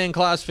 11-man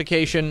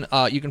classification.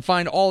 You can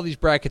find all of these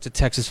brackets at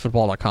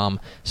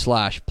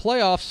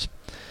texasfootball.com/playoffs.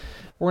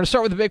 We're going to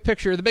start with the big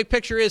picture. The big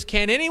picture is,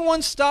 can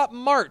anyone stop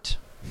Mart?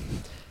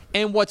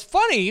 And what's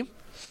funny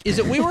is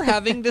that we were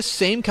having this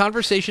same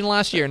conversation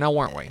last year, now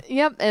weren't we?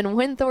 Yep, and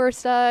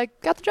Windthorst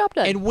got the job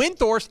done. And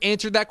Windthorst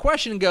answered that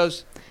question and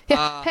goes,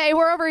 hey,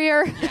 we're over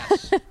here.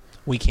 Yes,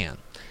 we can.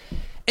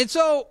 And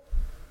so,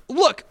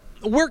 look,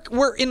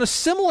 we're in a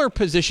similar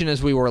position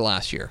as we were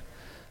last year.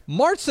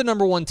 Mart's the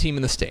number 1 team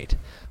in the state.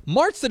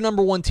 Mart's the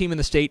number 1 team in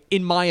the state,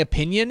 in my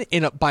opinion,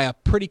 by a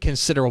pretty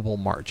considerable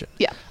margin.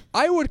 Yeah.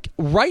 I would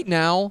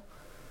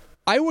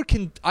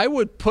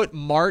put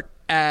Mart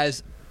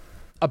as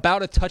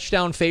about a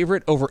touchdown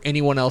favorite over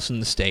anyone else in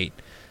the state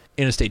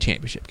in a state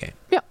championship game.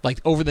 Yeah.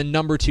 Like over the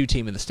number 2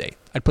 team in the state.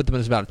 I'd put them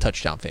as about a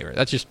touchdown favorite.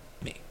 That's just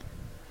me.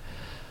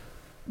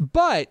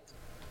 But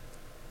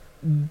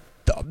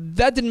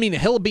that didn't mean a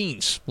hill of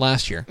beans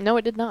last year. No,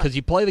 it did not. Because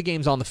you play the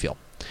games on the field.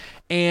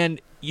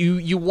 And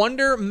you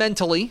wonder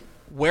mentally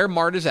where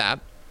Mart is at.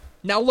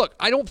 Now, look,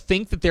 I don't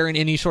think that they're in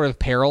any sort of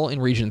peril in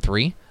Region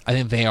 3. I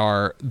think they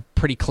are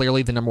pretty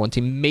clearly the number 1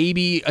 team.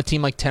 Maybe a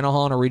team like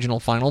Tenaha in a regional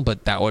final,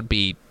 but that would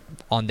be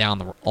on down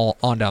the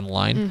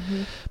line.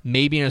 Mm-hmm.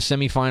 Maybe in a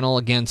semifinal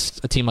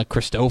against a team like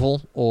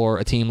Christoval or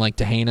a team like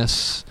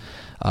Tehanas,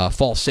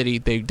 Fall City.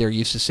 They're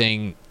used to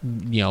saying,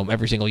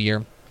 every single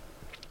year.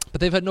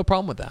 But they've had no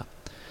problem with that.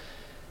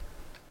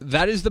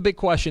 That is the big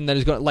question that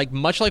is going,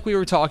 much like we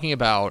were talking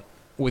about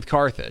with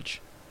Carthage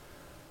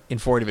in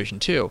 4 Division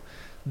 2,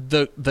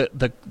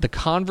 the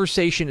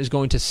conversation is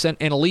going to send,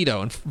 and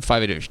Aledo in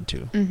 5 Division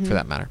 2 for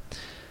that matter.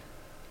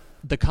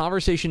 The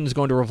conversation is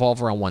going to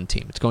revolve around one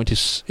team. It's going to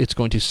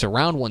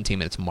surround one team,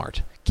 and it's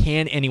Mart.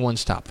 Can anyone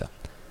stop them?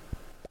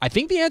 I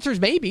think the answer is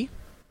maybe,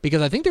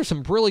 because I think there's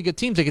some really good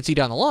teams they could see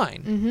down the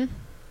line. Mm-hmm.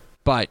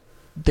 But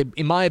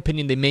in my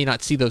opinion, they may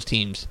not see those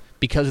teams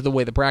because of the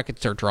way the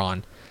brackets are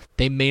drawn.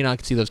 They may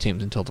not see those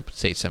teams until the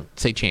state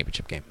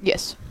championship game.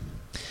 Yes.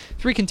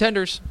 3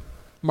 contenders.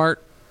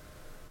 Mart.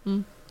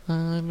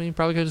 Probably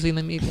could have seen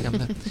them easy.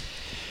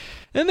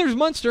 Then there's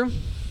Munster.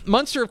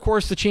 Munster, of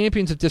course, the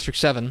champions of District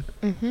 7.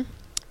 Mm-hmm.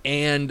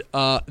 And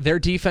their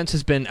defense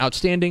has been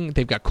outstanding.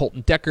 They've got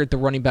Colton Deckard, the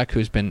running back,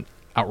 who's been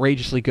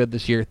outrageously good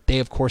this year. They,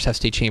 of course, have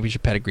state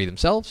championship pedigree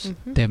themselves.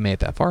 Mm-hmm. They have made it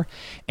that far.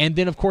 And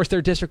then, of course,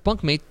 their district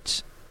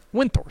bunkmates,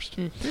 Windthorst.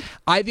 Mm-hmm.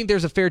 I think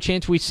there's a fair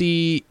chance we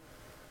see...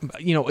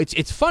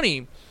 it's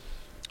funny.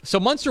 So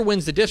Munster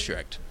wins the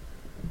district.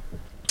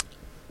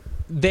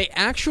 They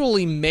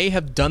actually may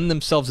have done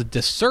themselves a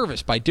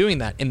disservice by doing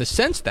that, in the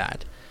sense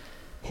that,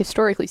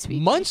 historically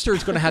speaking, Munster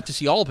is going to have to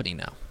see Albany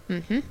now,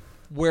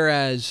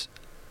 whereas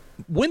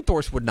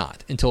Windthorst would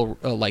not until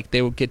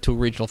they would get to a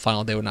regional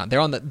final. They would not.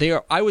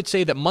 I would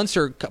say that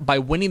Munster, by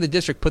winning the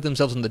district, put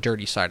themselves on the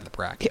dirty side of the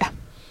bracket. Yeah.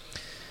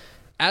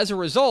 As a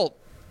result,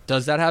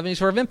 does that have any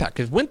sort of impact?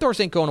 Because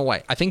Windthorst ain't going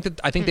away. I think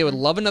they would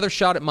love another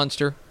shot at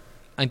Munster.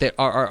 I think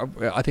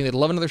they'd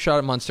love another shot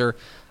at Munster.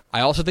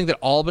 I also think that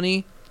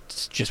Albany,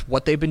 it's just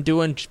what they've been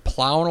doing, just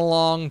plowing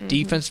along. Mm-hmm.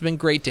 Defense has been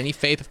great. Denny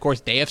Faith, of course,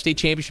 they have state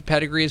championship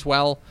pedigree as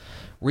well.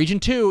 Region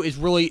 2 is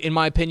really, in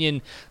my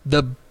opinion,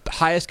 the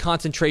highest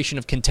concentration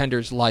of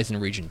contenders lies in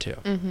Region 2.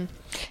 Mm-hmm.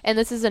 And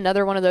this is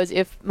another one of those,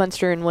 if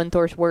Munster and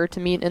Windthorst were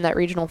to meet in that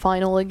regional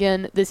final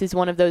again, this is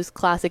one of those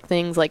classic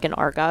things like an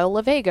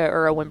Argyle-La Vega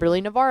or a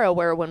Wimberley-Navarro,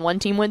 where when one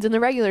team wins in the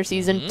regular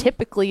season,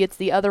 typically it's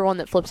the other one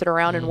that flips it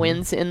around and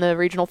wins in the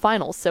regional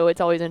finals. So it's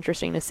always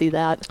interesting to see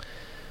that.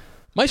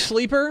 My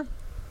sleeper...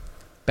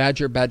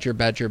 Badger. I knew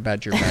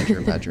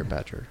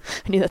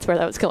that's where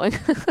that was going.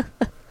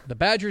 The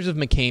Badgers of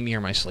McCamey are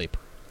my sleeper.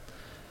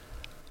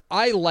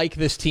 I like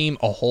this team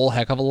a whole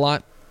heck of a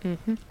lot.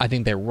 I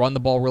think they run the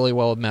ball really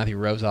well with Matthew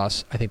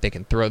Rosas. I think they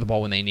can throw the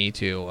ball when they need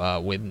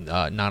to with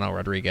Nano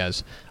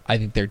Rodriguez. I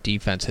think their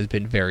defense has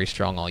been very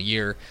strong all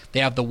year. They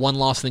have the one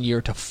loss in the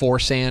year to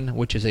Forsan,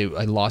 which is a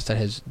loss that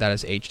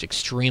has aged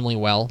extremely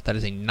well. That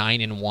is a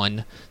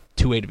 9-1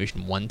 2A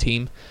Division I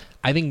team.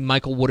 I think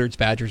Michael Woodard's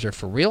Badgers are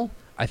for real.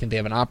 I think they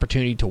have an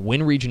opportunity to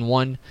win Region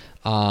 1.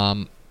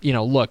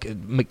 Look, they're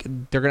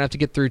going to have to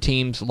get through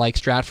teams like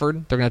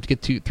Stratford. They're going to have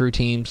to get through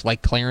teams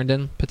like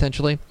Clarendon,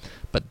 potentially.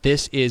 But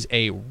this is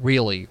a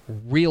really,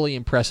 really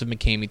impressive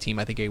McCamey team.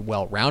 I think a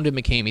well-rounded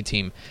McCamey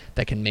team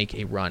that can make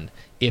a run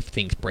if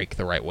things break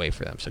the right way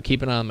for them. So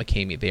keep an eye on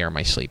McCamey. They are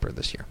my sleeper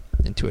this year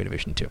in 2A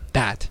Division 2.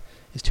 That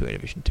is 2A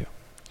Division 2.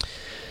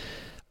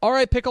 All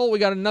right, Pickle, we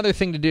got another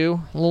thing to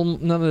do,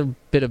 another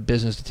bit of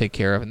business to take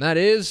care of, and that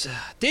is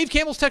Dave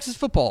Campbell's Texas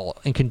Football,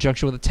 in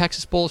conjunction with the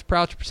Texas Bowl, is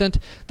proud to present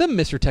the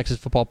Mr. Texas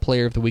Football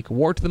Player of the Week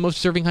award to the most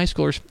deserving high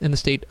schoolers in the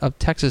state of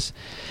Texas.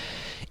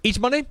 Each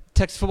Monday,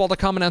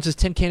 TexasFootball.com announces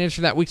 10 candidates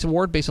for that week's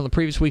award based on the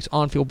previous week's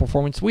on-field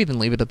performance. We then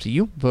leave it up to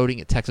you. Voting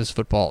at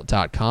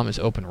TexasFootball.com is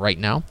open right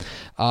now.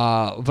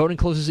 Voting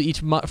closes each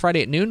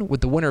Friday at noon,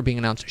 with the winner being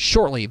announced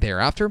shortly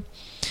thereafter.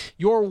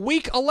 Your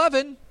Week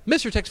 11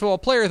 Mr. Texas Football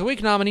Player of the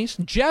Week nominees: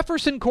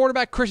 Jefferson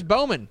quarterback Chris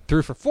Bowman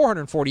threw for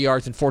 440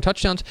 yards and 4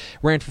 touchdowns,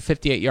 ran for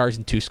 58 yards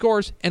and 2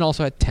 scores, and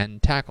also had 10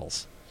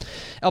 tackles.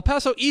 El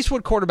Paso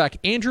Eastwood quarterback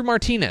Andrew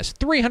Martinez,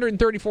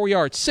 334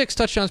 yards, 6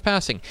 touchdowns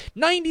passing,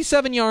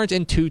 97 yards,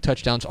 and 2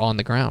 touchdowns on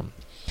the ground.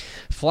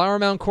 Flower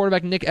Mound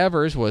quarterback Nick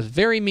Evers was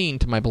very mean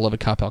to my beloved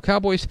Coppell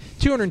Cowboys,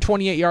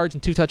 228 yards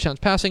and 2 touchdowns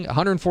passing,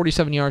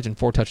 147 yards and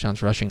 4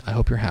 touchdowns rushing. I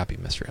hope you're happy,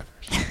 Mr.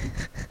 Evers.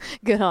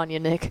 Good on you,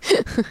 Nick.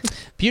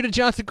 Puget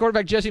Johnson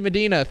quarterback Jesse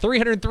Medina,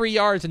 303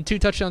 yards and 2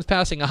 touchdowns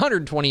passing,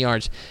 120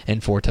 yards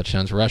and 4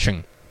 touchdowns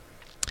rushing.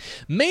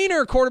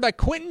 Manor quarterback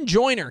Quentin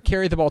Joyner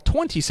carried the ball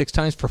 26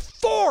 times for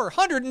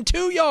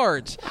 402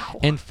 yards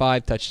and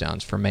 5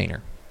 touchdowns for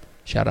Manor.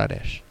 Shout out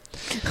Ish.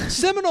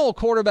 Seminole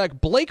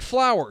quarterback Blake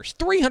Flowers,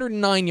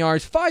 309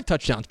 yards, 5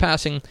 touchdowns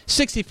passing,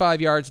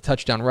 65 yards, a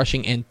touchdown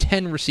rushing, and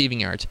 10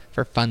 receiving yards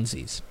for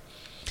funsies.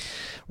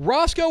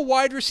 Roscoe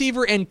wide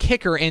receiver and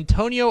kicker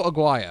Antonio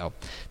Aguayo,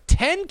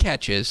 10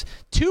 catches,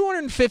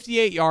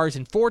 258 yards,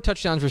 and 4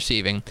 touchdowns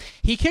receiving.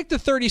 He kicked a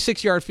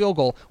 36-yard field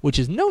goal, which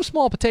is no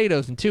small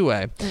potatoes in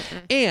 2A,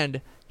 and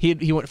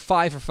he went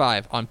 5 for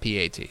 5 on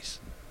PATs.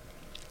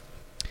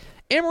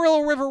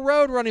 Amarillo River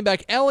Road running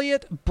back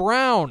Elliott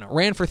Brown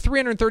ran for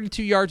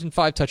 332 yards and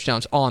 5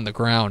 touchdowns on the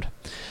ground.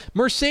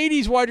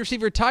 Mercedes wide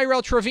receiver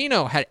Tyrell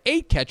Trevino had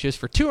 8 catches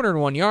for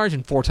 201 yards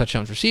and 4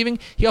 touchdowns receiving.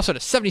 He also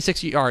had a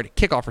 76-yard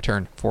kickoff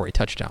return for a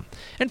touchdown.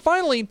 And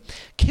finally,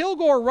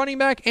 Kilgore running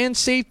back and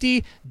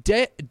safety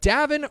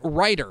Davin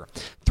Ryder,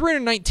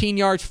 319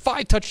 yards,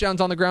 5 touchdowns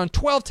on the ground,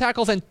 12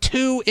 tackles, and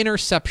 2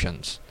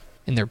 interceptions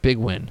in their big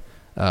win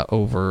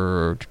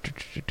over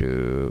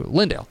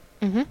Lindale.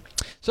 Mm-hmm.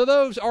 So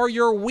those are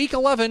your Week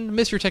 11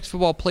 Mr. Texas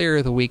Football Player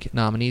of the Week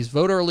nominees.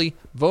 Vote early,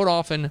 vote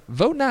often,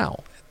 vote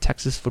now at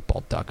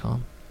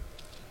TexasFootball.com.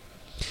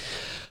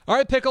 All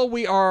right, Pickle,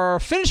 we are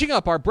finishing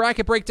up our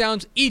bracket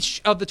breakdowns. Each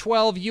of the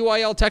 12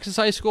 UIL Texas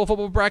High School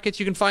football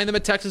brackets, you can find them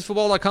at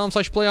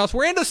TexasFootball.com/playoffs.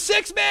 We're into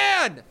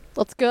 6-man!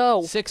 Let's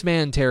go.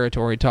 6-man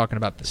territory, talking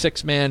about the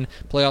 6-man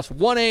playoffs.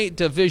 1A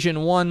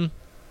Division 1.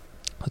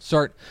 Let's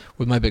start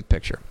with my big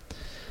picture.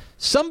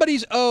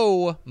 Somebody's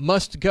O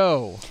must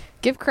go.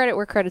 Give credit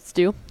where credit's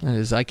due. That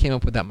is, I came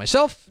up with that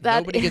myself.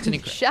 Nobody gets any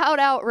credit. Shout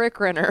out Rick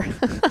Renner.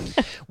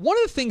 One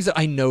of the things that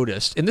I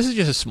noticed, and this is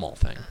just a small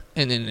thing,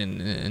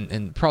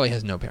 and probably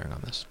has no bearing on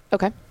this.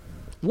 Okay.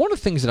 One of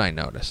the things that I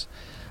noticed,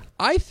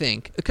 I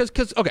think, because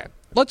okay,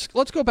 let's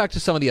go back to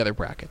some of the other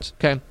brackets.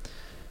 Okay,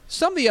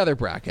 some of the other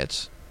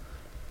brackets,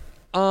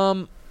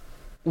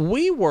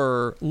 we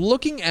were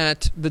looking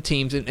at the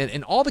teams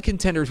and all the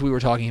contenders we were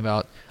talking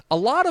about. A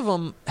lot of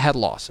them had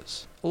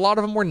losses. A lot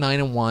of them were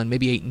 9-1,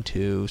 maybe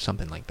 8-2,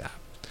 something like that.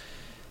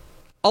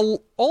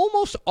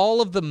 Almost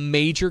all of the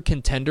major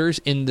contenders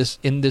in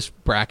this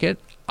bracket,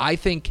 I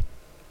think,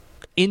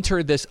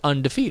 enter this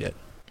undefeated,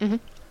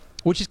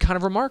 which is kind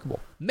of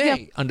remarkable.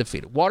 May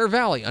undefeated, Water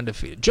Valley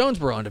undefeated,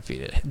 Jonesboro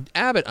undefeated,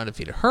 Abbott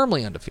undefeated,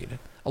 Hermleigh undefeated.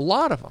 A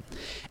lot of them.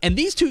 And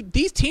these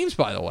teams,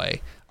 by the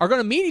way, are going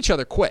to meet each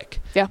other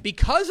quick. Yeah.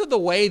 Because of the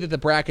way that the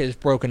bracket is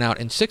broken out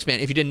in 6-man,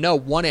 if you didn't know,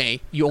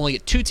 1A, you only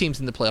get 2 teams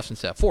in the playoffs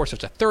instead of 4, so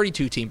it's a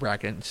 32-team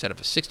bracket instead of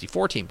a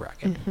 64-team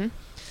bracket. Mm-hmm.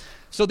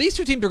 So these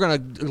 2 teams are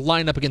going to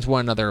line up against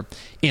one another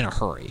in a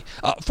hurry.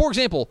 For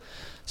example,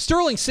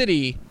 Sterling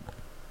City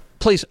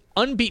plays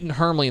unbeaten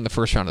Hermleigh in the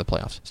first round of the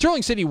playoffs.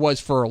 Sterling City was,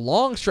 for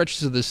long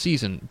stretches of this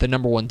season, the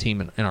number 1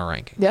 team in our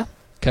ranking. Yeah.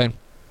 Okay.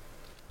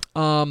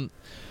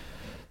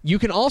 You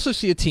can also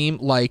see a team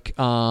like,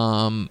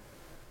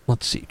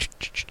 let's see.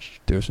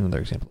 There's another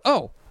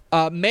example.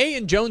 May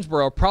and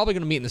Jonesboro are probably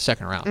going to meet in the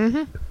second round.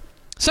 Mm-hmm.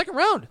 Second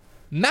round.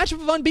 Matchup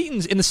of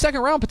unbeatens in the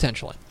second round,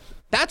 potentially.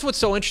 That's what's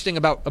so interesting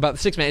about the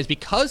 6-man is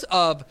because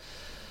of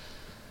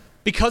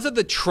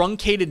the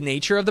truncated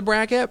nature of the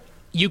bracket,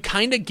 you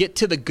kind of get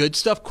to the good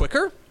stuff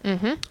quicker.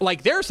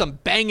 Like, there are some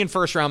banging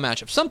first-round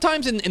matchups.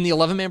 Sometimes in the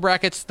 11-man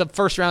brackets, the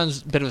first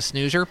round's a bit of a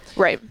snoozer.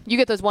 Right. You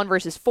get those 1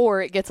 versus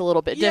 4, it gets a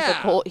little bit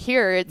difficult.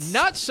 Here, it's...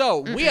 Not so.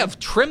 We have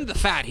trimmed the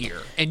fat here,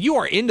 and you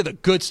are into the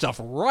good stuff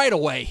right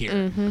away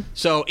here.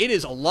 So it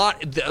is a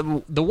lot.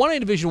 The 1A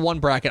Division I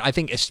bracket, I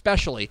think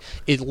especially,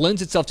 it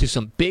lends itself to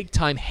some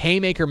big-time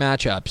haymaker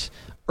matchups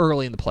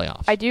early in the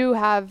playoffs.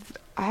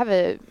 I have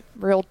a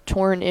real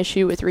torn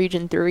issue with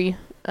Region 3.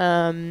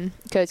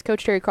 Because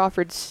Coach Terry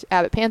Crawford's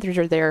Abbott Panthers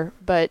are there,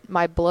 but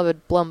my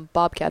beloved Blum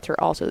Bobcats are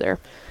also there.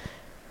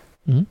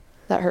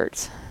 That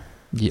hurts.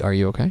 Are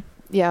you okay?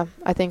 Yeah,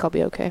 I think I'll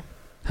be okay.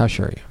 How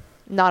sure are you?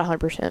 Not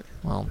 100%.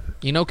 Well,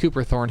 you know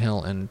Cooper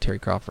Thornhill and Terry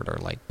Crawford are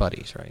like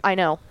buddies, right? I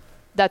know.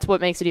 That's what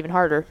makes it even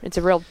harder. It's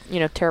a real,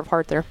 tear of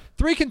heart there.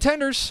 3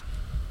 contenders.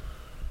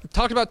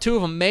 Talked about 2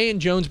 of them, May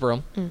and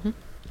Jonesboro.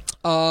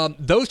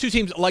 Those 2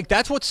 teams, like,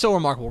 that's what's so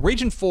remarkable.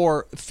 Region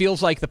 4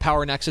 feels like the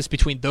power nexus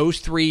between those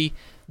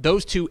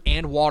 2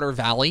 and Water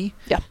Valley.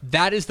 Yeah.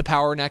 That is the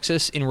power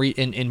nexus in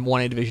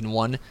 1A Division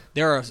 1.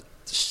 There are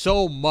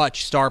so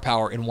much star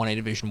power in 1A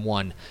Division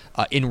 1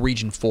 in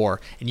Region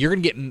 4. And you're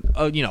going to get,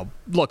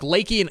 look,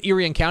 Lakey and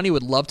Erie County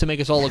would love to make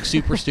us all look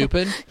super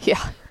stupid.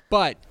 Yeah.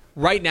 But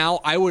right now,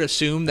 I would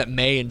assume that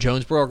May and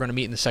Jonesboro are going to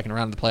meet in the second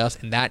round of the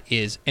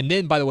playoffs. And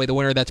then, by the way, the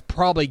winner, that's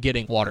probably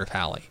getting Water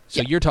Valley.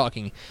 So you're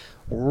talking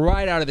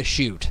right out of the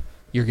chute,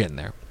 you're getting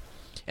there.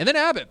 And then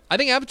Abbott. I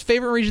think Abbott's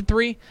favorite in Region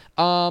 3.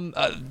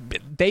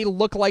 They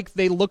look like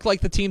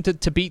the team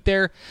to beat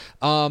there.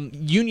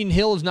 Union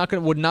Hill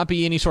would not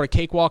be any sort of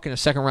cakewalk in a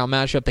second round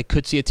matchup. They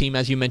could see a team,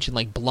 as you mentioned,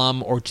 like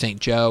Blum or St.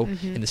 Joe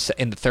in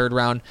the third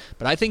round.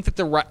 But I think that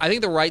the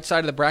right side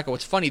of the bracket.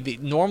 What's funny,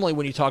 normally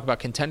when you talk about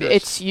contenders,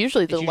 it's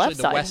usually the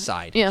west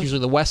side. Yeah. It's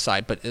usually the west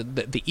side, but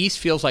the east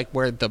feels like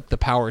where the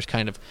power is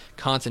kind of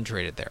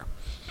concentrated there.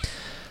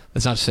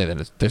 That's not to say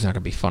that there's not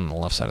going to be fun on the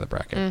left side of the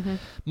bracket.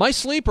 My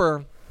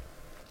sleeper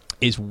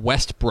is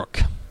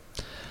Westbrook.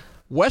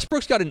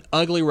 Westbrook's got an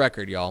ugly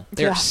record, y'all.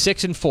 They're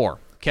 6-4,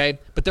 okay?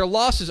 But their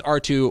losses are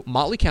to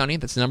Motley County,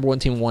 that's the number 1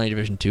 team in 1A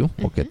Division 2.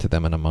 We'll get to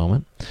them in a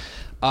moment.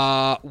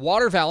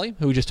 Water Valley,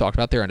 who we just talked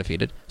about, they're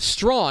undefeated.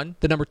 Strawn,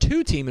 the number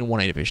 2 team in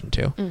 1A Division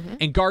 2.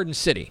 And Garden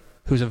City,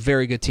 who's a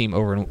very good team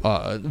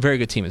very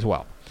good team as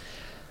well.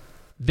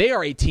 They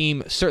are a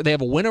team. They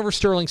have a win over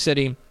Sterling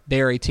City.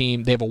 They are a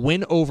team. They have a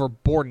win over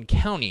Borden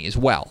County as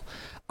well.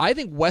 I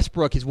think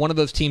Westbrook is one of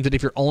those teams that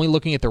if you're only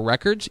looking at the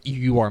records,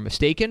 you are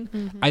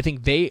mistaken. I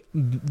think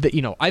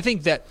I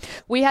think that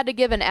we had to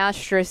give an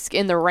asterisk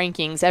in the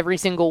rankings every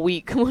single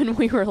week when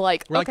we were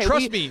like, okay,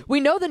 trust me, we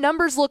know the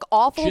numbers look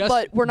awful,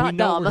 but we're not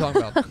dumb. What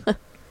we're talking about.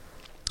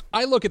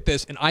 I look at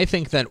this and I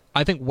think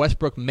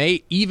Westbrook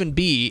may even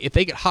be, if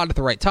they get hot at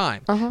the right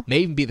time, may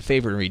even be the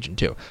favorite in Region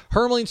 2.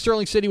 Hermleigh and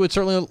Sterling City would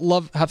certainly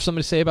have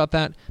something to say about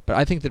that, but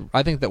I think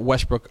that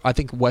Westbrook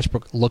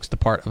looks the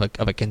part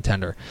of a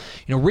contender.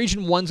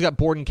 Region 1's got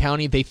Borden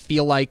County. They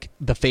feel like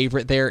the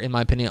favorite there, in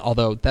my opinion.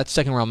 Although that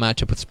second round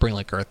matchup with Spring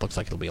Lake Earth looks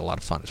like it'll be a lot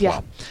of fun as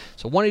well.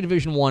 So 1A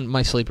Division 1,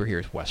 my sleeper here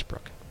is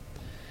Westbrook.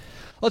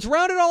 Let's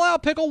round it all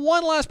out. Pickle,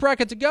 one last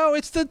bracket to go.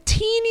 It's the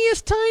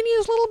tiniest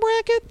little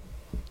bracket.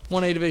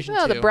 1A Division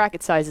 2. The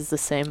bracket size is the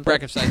same.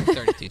 Bracket size is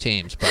 32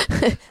 teams.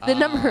 But, the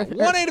number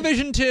 1A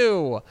Division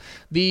 2,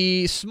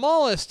 the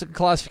smallest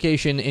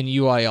classification in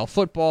UIL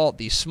football,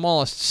 the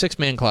smallest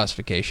 6-man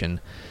classification.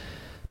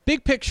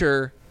 Big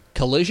picture,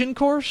 collision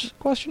course?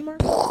 Question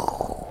mark.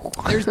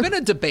 There's been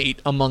a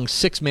debate among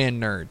 6-man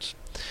nerds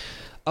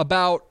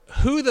about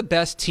who the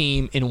best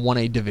team in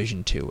 1A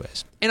Division 2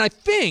 is. And I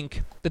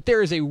think that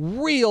there is a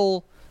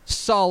real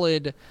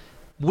solid,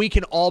 we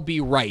can all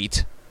be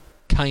right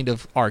kind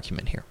of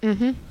argument here.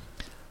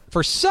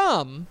 For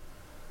some,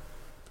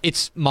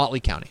 it's Motley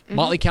County.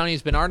 Motley County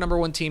has been our number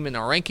 1 team in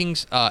our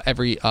rankings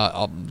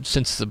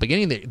since the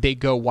beginning. They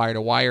go wire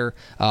to wire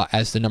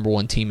as the number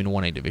 1 team in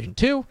 1A Division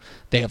 2.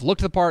 They have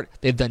looked the part.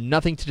 They've done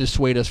nothing to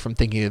dissuade us from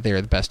thinking that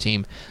they're the best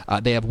team.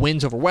 They have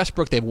wins over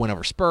Westbrook. They have a win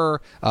over Spur.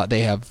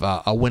 They have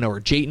a win over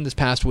Jayton this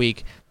past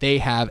week. They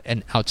have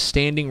an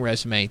outstanding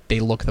resume. They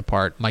look the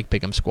part. Mike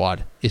Bigham's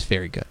squad is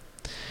very good.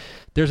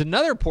 There's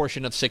another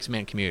portion of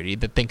 6-man community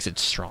that thinks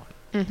it's Strawn.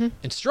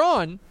 And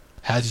Strawn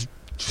has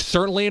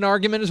certainly an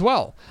argument as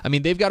well. I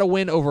mean, they've got a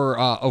win over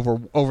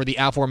the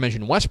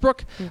aforementioned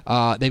Westbrook.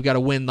 They've got a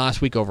win last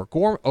week over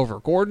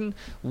Gordon.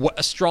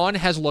 Strawn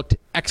has looked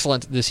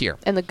excellent this year.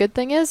 And the good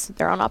thing is,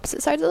 they're on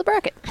opposite sides of the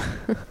bracket.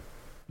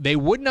 They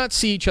would not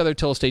see each other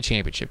till a state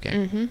championship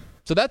game.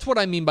 So that's what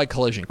I mean by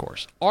collision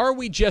course. Are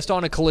we just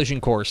on a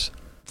collision course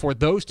for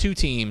those 2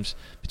 teams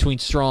between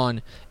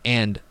Strawn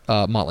and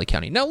Motley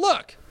County? Now,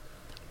 look.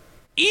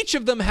 Each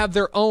of them have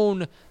their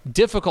own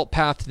difficult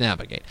path to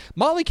navigate.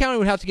 Motley County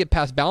would have to get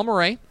past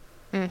Balmorhea.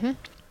 In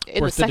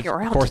the second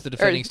round. Of course, the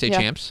defending state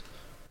champs.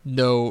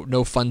 No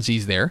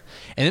funsies there.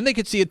 And then they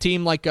could see a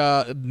team like,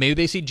 maybe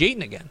they see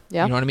Jayton again.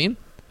 You know what I mean?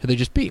 Who they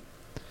just beat.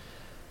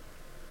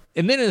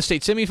 And then in the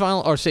state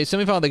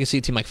semifinal, they could see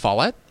a team like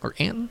Follett or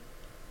Anton.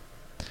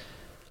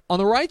 On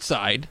the right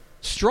side,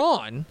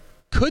 Strawn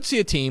could see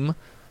a team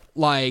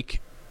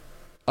like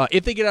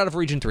if they get out of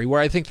Region 3,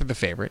 where I think they're the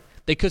favorite,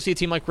 they could see a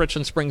team like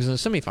Richland Springs in the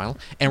semifinal,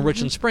 and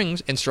Richland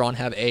Springs and Strawn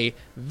have a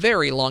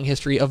very long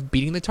history of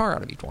beating the tar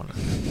out of each one.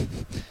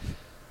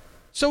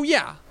 So,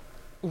 yeah,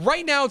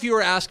 right now, if you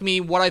were asking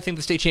me what I think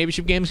the state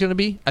championship game is going to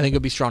be, I think it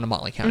would be Strawn and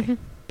Motley County.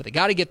 But they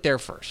got to get there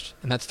first,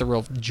 and that's the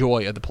real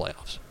joy of the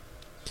playoffs.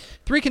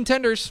 3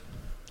 contenders.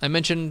 I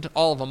mentioned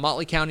all of them,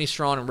 Motley County,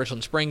 Strawn, and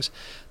Richland Springs.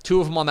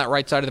 2 of them on that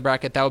right side of the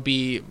bracket. That would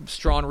be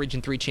Strawn,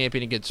 Region 3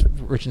 champion against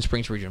Richland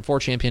Springs, Region 4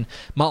 champion.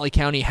 Motley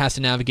County has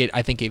to navigate,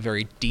 I think, a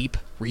very deep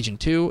Region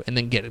 2 and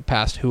then get it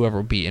past whoever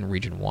will be in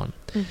Region 1.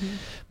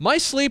 My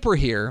sleeper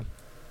here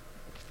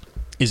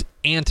is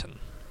Anton.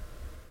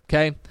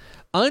 Okay?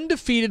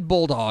 Undefeated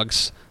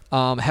Bulldogs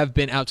have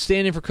been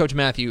outstanding for Coach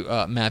Matthew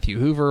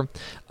Hoover.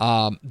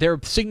 Their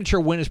signature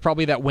win is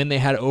probably that win they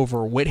had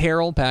over Whit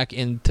Harrell back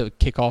in to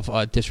kick off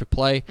district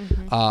play.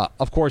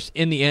 Of course,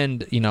 in the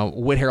end,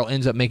 Whit Harrell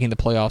ends up making the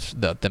playoffs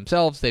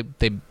themselves. It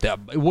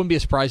wouldn't be a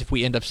surprise if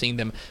we end up seeing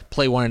them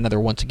play one another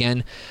once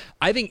again.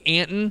 I think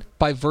Anton,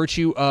 by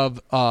virtue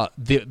of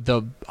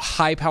the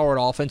high-powered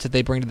offense that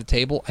they bring to the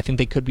table, I think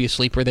they could be a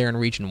sleeper there in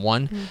Region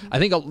 1. I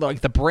think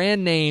like the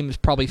brand names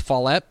probably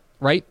Follett,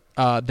 right?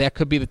 That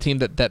could be the team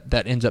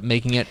that ends up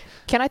making it.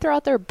 Can I throw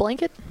out there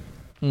Blanket?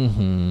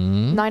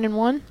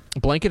 9-1.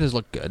 Blanket has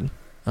looked good.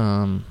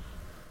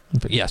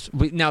 Yes.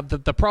 Now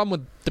the problem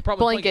with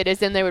Blanket is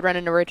then they would run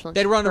into Richland.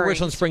 They'd run into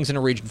Richland Springs in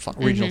a regional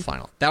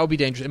final. That would be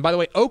dangerous. And by the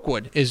way,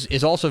 Oakwood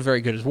is also very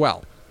good as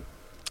well.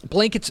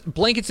 Blanket's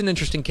an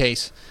interesting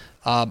case.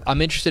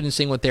 I'm interested in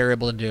seeing what they're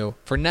able to do.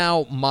 For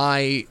now,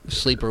 my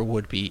sleeper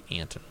would be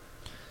Anton.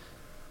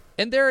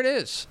 And there it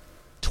is.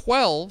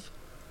 12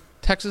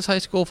 Texas high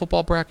school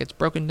football brackets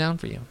broken down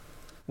for you.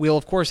 We'll,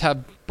 of course,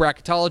 have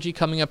bracketology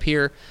coming up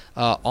here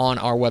on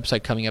our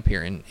website coming up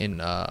here in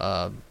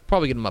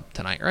probably get them up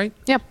tonight, right?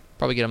 Yeah.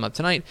 Probably get them up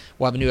tonight.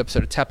 We'll have a new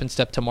episode of Tap and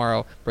Step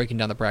tomorrow, breaking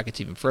down the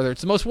brackets even further.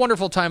 It's the most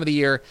wonderful time of the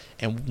year,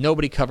 and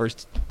nobody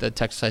covers the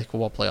Texas high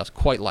school football playoffs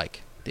quite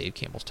like Dave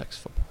Campbell's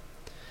Texas football.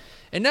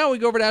 And now we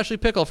go over to Ashley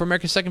Pickle for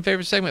America's second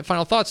favorite segment,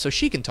 Final Thoughts, so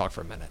she can talk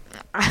for a minute.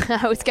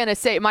 I was going to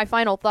say, my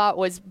final thought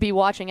was be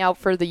watching out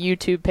for the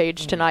YouTube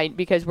page tonight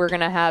because we're going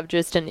to have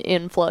just an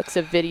influx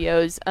of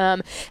videos.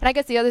 And I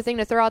guess the other thing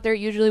to throw out there,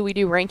 usually we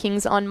do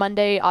rankings on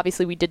Monday.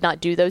 Obviously, we did not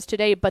do those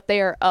today, but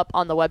they are up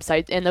on the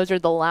website, and those are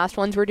the last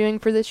ones we're doing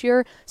for this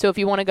year. So if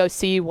you want to go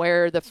see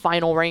where the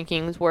final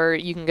rankings were,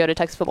 you can go to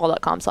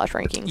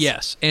texasfootball.com/rankings.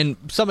 Yes, and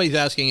somebody's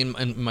asking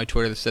in my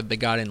Twitter that said they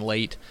got in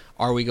late.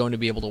 Are we going to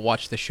be able to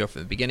watch this show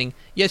from the beginning?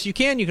 Yes, you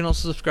can. You can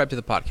also subscribe to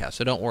the podcast.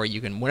 So don't worry. You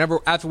can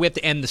after we have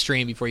to end the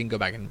stream before you can go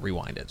back and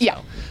rewind it.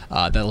 Yeah.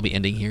 So that'll be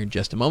ending here in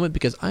just a moment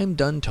because I'm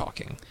done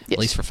talking. Yes. At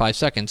least for 5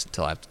 seconds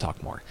until I have to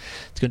talk more.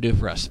 It's going to do it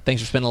for us.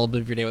 Thanks for spending a little bit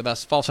of your day with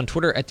us. Follow us on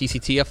Twitter at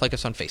DCTF. Like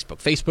us on Facebook.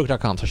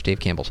 Facebook.com/Dave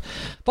Campbell's.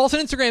 Follow us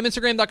on Instagram.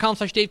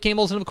 Instagram.com/Dave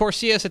Campbell's. And of course,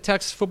 see us at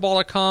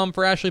TexasFootball.com.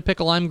 For Ashley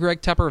Pickle, I'm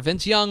Greg Tepper.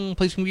 Vince Young,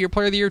 please give me your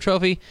Player of the Year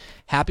trophy.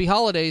 Happy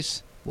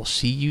holidays. We'll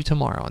see you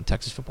tomorrow on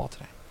Texas Football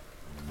Today.